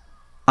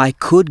 I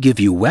could give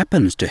you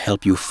weapons to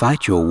help you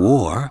fight your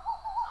war,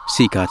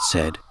 Sikat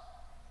said.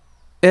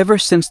 Ever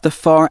since the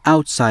Far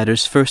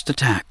Outsiders' first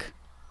attack,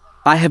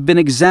 I have been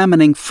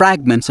examining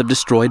fragments of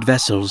destroyed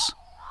vessels,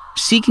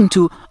 seeking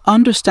to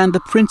understand the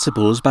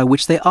principles by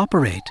which they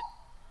operate.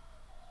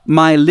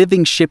 My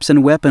living ships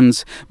and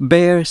weapons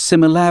bear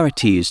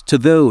similarities to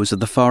those of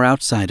the Far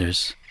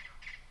Outsiders,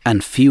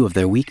 and few of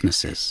their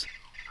weaknesses.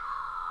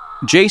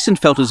 Jason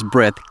felt his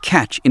breath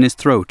catch in his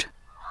throat.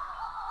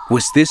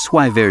 Was this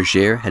why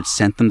Verger had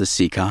sent them to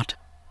Sikat?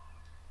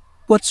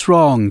 What's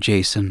wrong,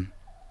 Jason?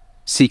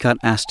 Sikat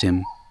asked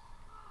him.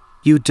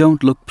 You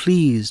don't look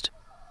pleased.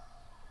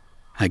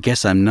 I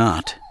guess I'm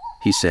not,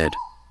 he said.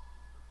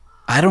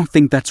 I don't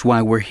think that's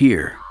why we're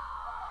here.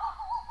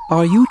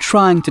 Are you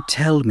trying to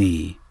tell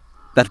me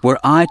that were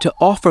I to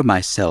offer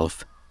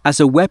myself as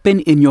a weapon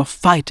in your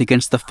fight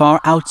against the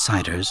Far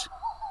Outsiders,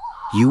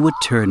 you would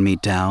turn me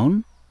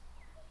down?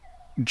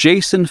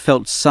 Jason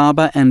felt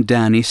Saba and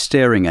Danny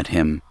staring at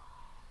him,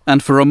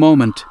 and for a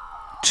moment,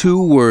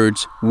 two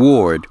words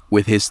warred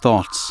with his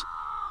thoughts.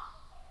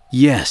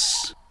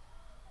 Yes,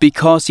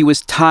 because he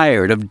was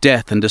tired of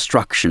death and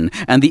destruction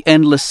and the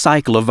endless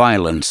cycle of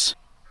violence.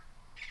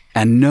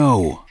 And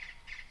no,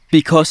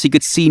 because he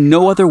could see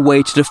no other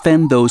way to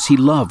defend those he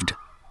loved.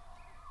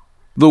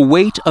 The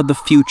weight of the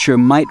future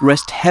might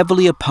rest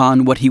heavily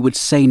upon what he would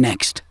say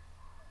next.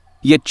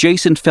 Yet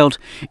Jason felt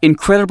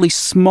incredibly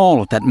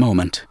small at that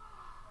moment.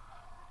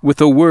 With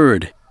a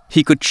word,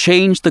 he could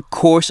change the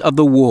course of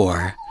the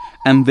war,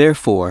 and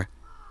therefore,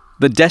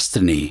 the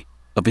destiny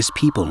of his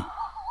people.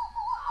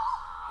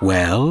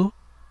 Well,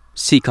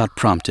 Sikat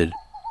prompted,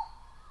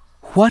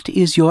 what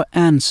is your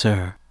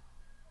answer?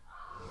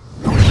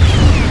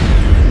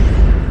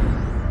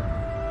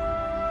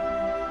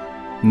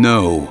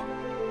 No.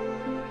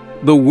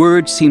 The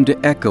word seemed to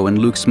echo in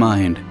Luke's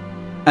mind,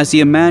 as he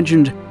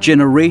imagined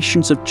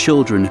generations of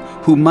children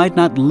who might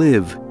not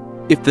live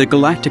if the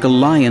Galactic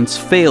Alliance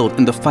failed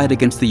in the fight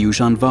against the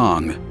Yuuzhan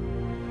Vong.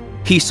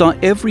 He saw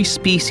every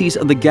species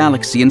of the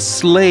galaxy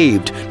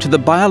enslaved to the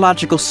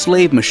biological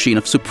slave machine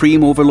of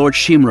Supreme Overlord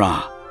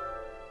Shimra.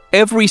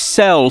 Every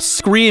cell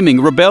screaming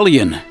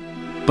rebellion,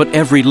 but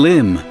every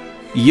limb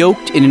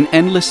yoked in an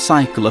endless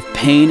cycle of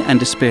pain and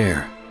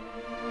despair.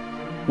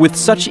 With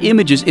such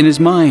images in his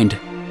mind,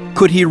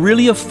 could he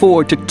really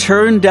afford to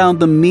turn down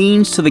the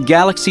means to the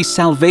galaxy's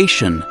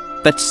salvation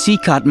that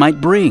Sikat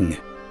might bring?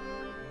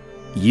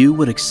 You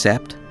would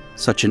accept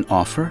such an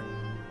offer?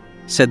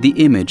 Said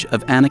the image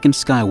of Anakin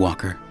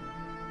Skywalker,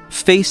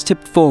 face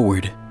tipped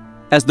forward,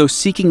 as though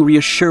seeking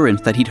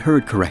reassurance that he'd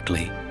heard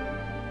correctly.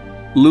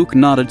 Luke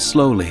nodded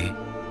slowly,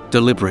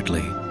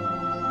 deliberately.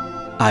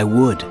 I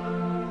would.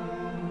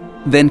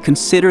 Then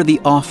consider the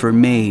offer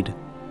made,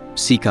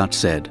 Sikat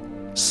said,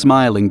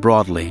 smiling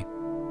broadly.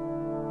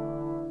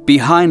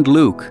 Behind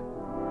Luke,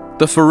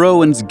 the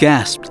Faroans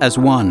gasped as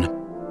one.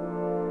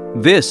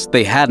 This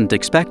they hadn't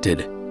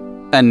expected,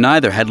 and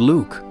neither had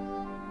Luke.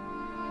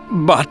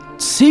 But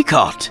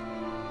Sikat,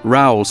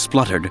 Raoul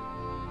spluttered.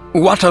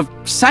 What of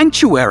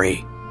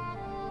Sanctuary?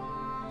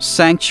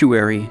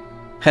 Sanctuary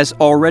has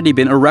already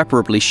been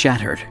irreparably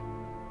shattered,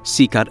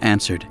 Sikat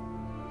answered.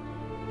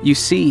 You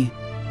see,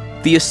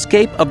 the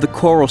escape of the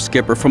Coral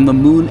Skipper from the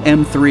moon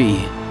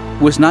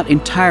M3 was not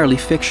entirely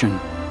fiction.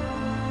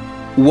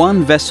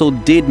 One vessel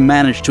did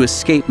manage to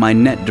escape my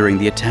net during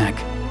the attack,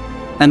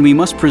 and we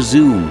must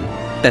presume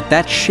that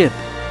that ship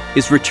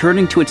is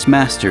returning to its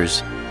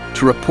masters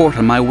to report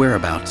on my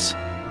whereabouts.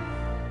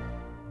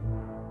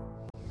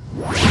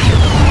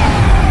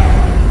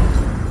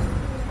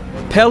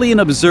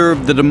 Pelion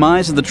observed the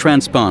demise of the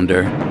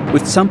transponder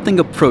with something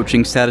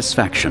approaching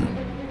satisfaction.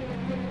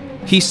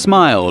 He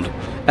smiled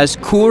as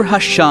Kur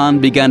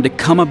Hashan began to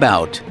come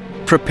about,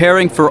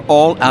 preparing for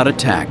all-out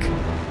attack.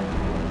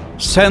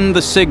 Send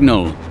the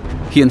signal,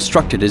 he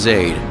instructed his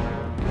aide.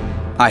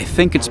 I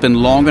think it's been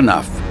long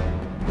enough.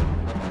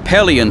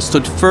 Pelion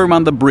stood firm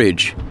on the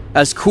bridge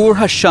as Kur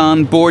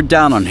Hashan bore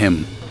down on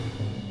him.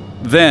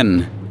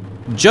 Then,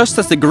 just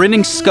as the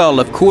grinning skull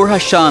of Kur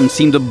Hashan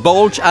seemed to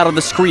bulge out of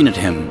the screen at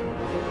him,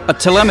 a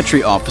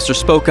telemetry officer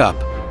spoke up.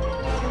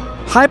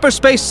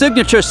 Hyperspace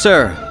signatures,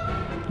 sir!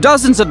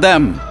 Dozens of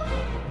them!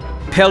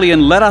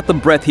 Pelion let out the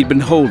breath he'd been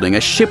holding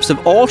as ships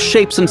of all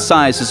shapes and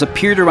sizes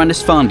appeared around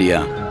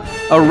Isfandia,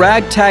 a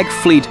ragtag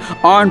fleet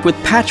armed with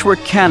patchwork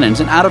cannons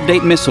and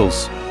out-of-date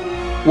missiles.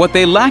 What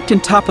they lacked in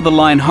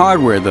top-of-the-line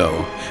hardware,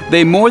 though,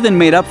 they more than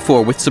made up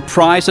for with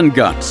surprise and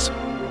guts.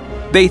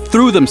 They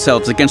threw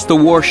themselves against the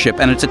warship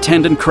and its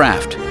attendant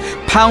craft,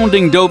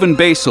 pounding Dovan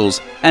basils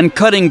and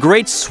cutting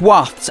great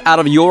swaths out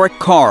of Yorick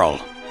coral.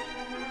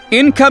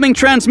 "Incoming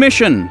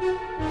transmission,"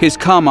 his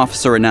comm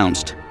officer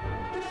announced.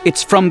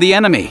 "It's from the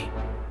enemy."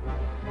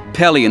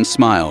 Pelion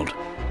smiled.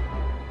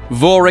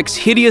 Vorik's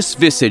hideous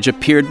visage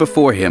appeared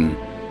before him.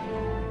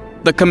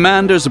 The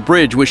commander's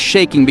bridge was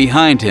shaking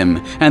behind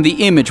him, and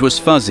the image was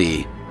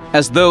fuzzy,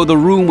 as though the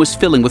room was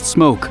filling with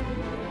smoke.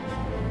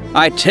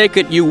 "I take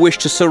it you wish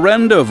to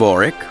surrender,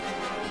 Vorik?"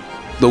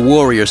 The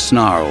warrior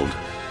snarled.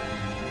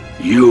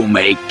 "You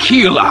may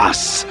kill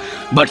us,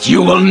 but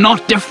you will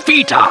not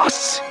defeat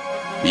us.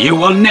 You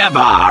will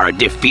never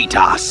defeat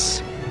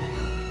us."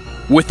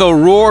 With a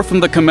roar from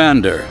the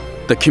commander,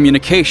 the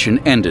communication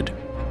ended.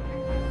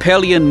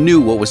 Pelion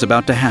knew what was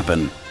about to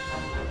happen.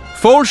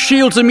 "Full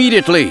shields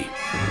immediately!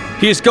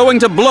 He's going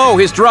to blow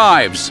his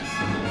drives!"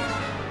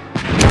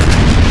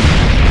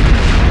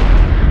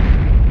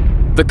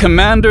 The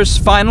commander's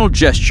final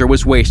gesture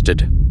was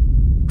wasted.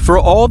 For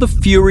all the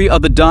fury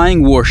of the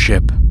dying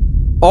warship,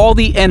 all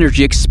the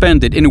energy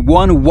expended in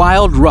one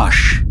wild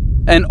rush,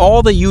 and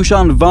all the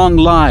Yuuzhan Vong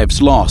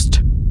lives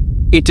lost,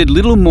 it did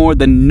little more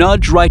than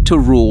nudge right to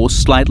rule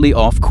slightly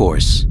off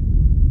course.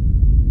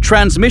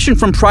 "Transmission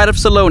from Pride of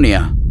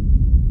Salonia."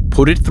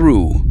 "Put it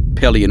through,"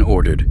 Pelion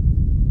ordered.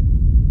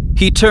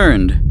 He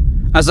turned,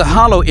 as a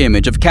hollow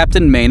image of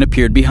Captain Mayne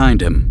appeared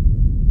behind him.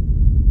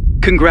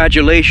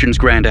 "Congratulations,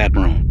 Grand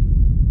Admiral.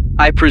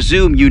 I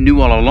presume you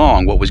knew all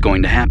along what was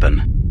going to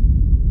happen."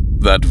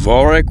 "That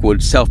Vorik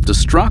would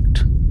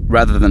self-destruct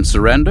rather than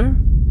surrender?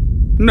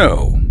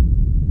 No.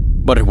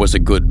 But it was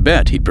a good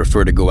bet he'd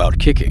prefer to go out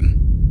kicking."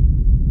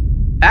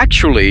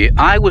 "Actually,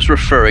 I was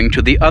referring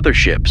to the other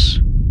ships.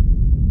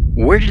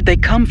 Where did they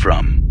come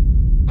from?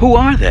 Who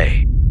are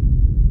they?"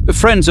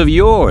 "Friends of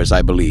yours,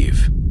 I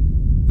believe.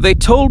 They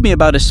told me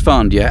about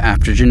Isfandia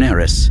after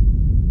Generis.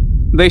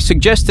 They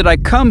suggested I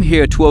come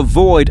here to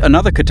avoid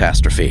another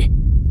catastrophe.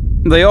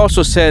 They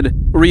also said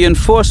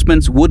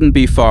reinforcements wouldn't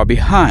be far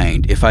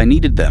behind if I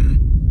needed them.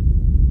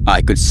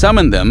 I could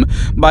summon them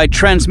by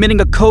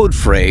transmitting a code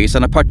phrase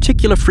on a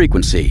particular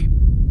frequency.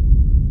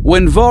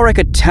 When Vorik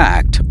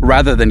attacked,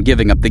 rather than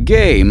giving up the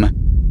game,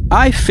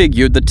 I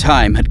figured the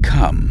time had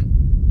come."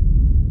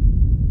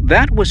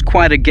 "That was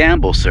quite a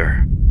gamble,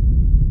 sir."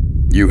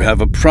 "You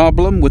have a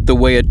problem with the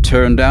way it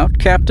turned out,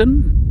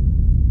 Captain?"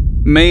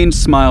 Mayne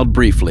smiled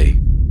briefly.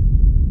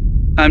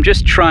 "I'm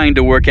just trying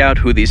to work out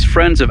who these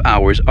friends of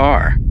ours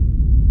are."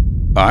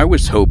 "I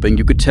was hoping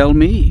you could tell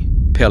me,"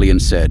 Pelion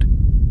said.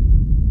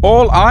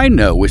 "All I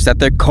know is that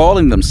they're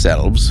calling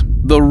themselves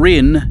the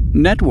Rin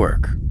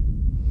Network."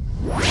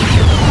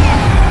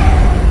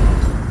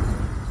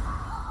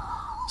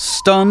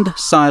 Stunned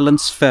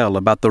silence fell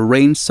about the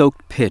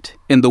rain-soaked pit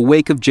in the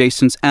wake of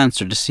Jason's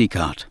answer to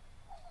Seacott.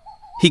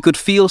 He could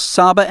feel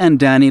Saba and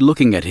Danny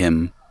looking at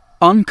him,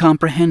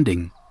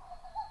 uncomprehending.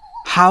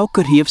 How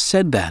could he have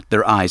said that,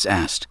 their eyes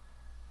asked?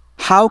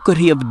 How could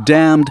he have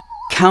damned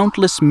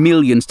countless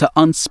millions to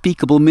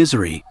unspeakable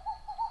misery?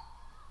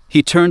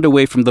 He turned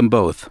away from them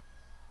both,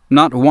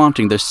 not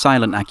wanting their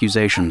silent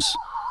accusations.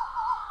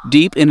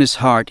 Deep in his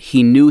heart,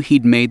 he knew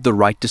he'd made the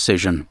right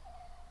decision.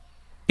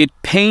 It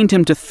pained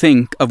him to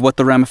think of what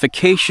the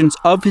ramifications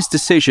of his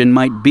decision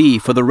might be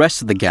for the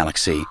rest of the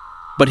galaxy,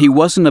 but he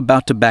wasn't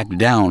about to back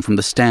down from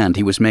the stand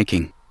he was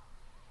making.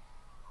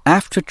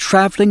 "After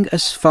traveling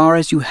as far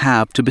as you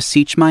have to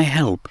beseech my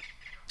help,"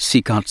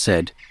 Seacott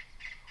said,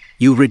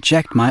 "you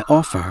reject my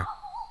offer.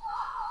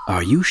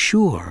 Are you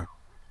sure?"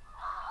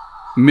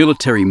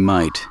 "Military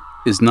might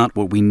is not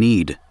what we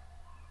need,"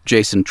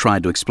 Jason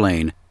tried to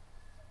explain.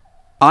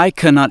 "I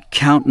cannot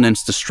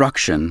countenance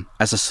destruction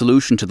as a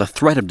solution to the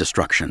threat of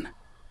destruction.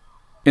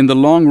 In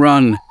the long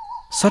run,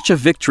 such a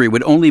victory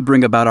would only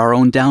bring about our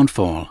own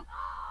downfall.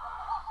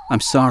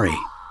 I'm sorry,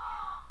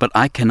 but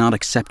I cannot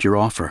accept your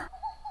offer."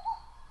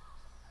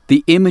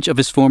 The image of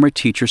his former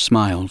teacher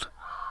smiled.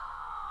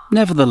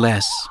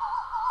 "Nevertheless,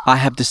 I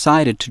have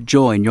decided to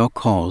join your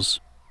cause."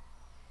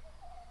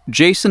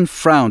 Jason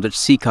frowned at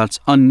Seacott's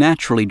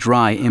unnaturally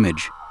dry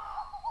image.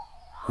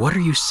 "What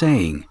are you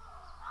saying?"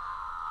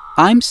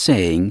 "I'm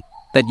saying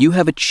that you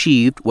have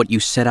achieved what you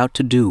set out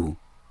to do,"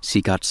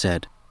 Seacott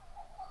said.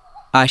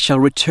 "I shall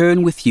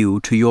return with you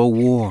to your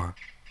war.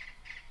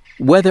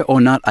 Whether or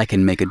not I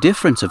can make a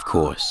difference, of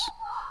course,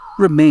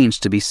 remains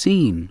to be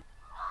seen."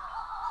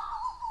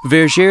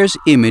 Verger's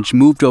image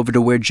moved over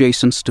to where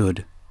Jason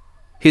stood,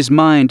 his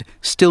mind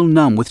still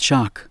numb with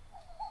shock.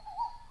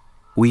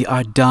 "We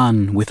are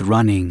done with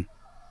running,"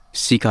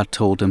 Seacott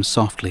told him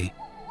softly,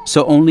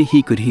 so only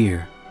he could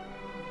hear.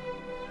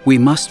 "We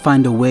must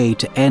find a way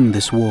to end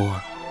this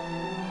war.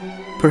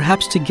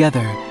 Perhaps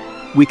together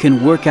we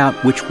can work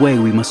out which way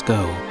we must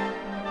go.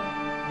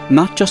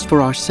 Not just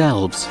for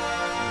ourselves,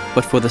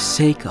 but for the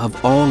sake of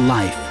all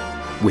life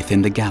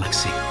within the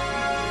galaxy."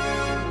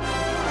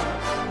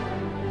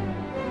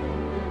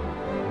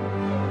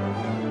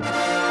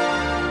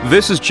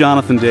 This is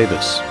Jonathan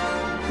Davis.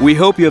 We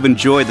hope you have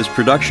enjoyed this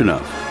production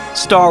of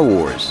Star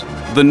Wars,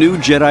 The New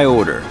Jedi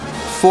Order,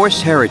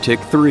 Force Heretic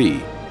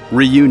 3,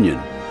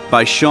 Reunion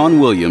by Sean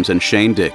Williams and Shane Dick.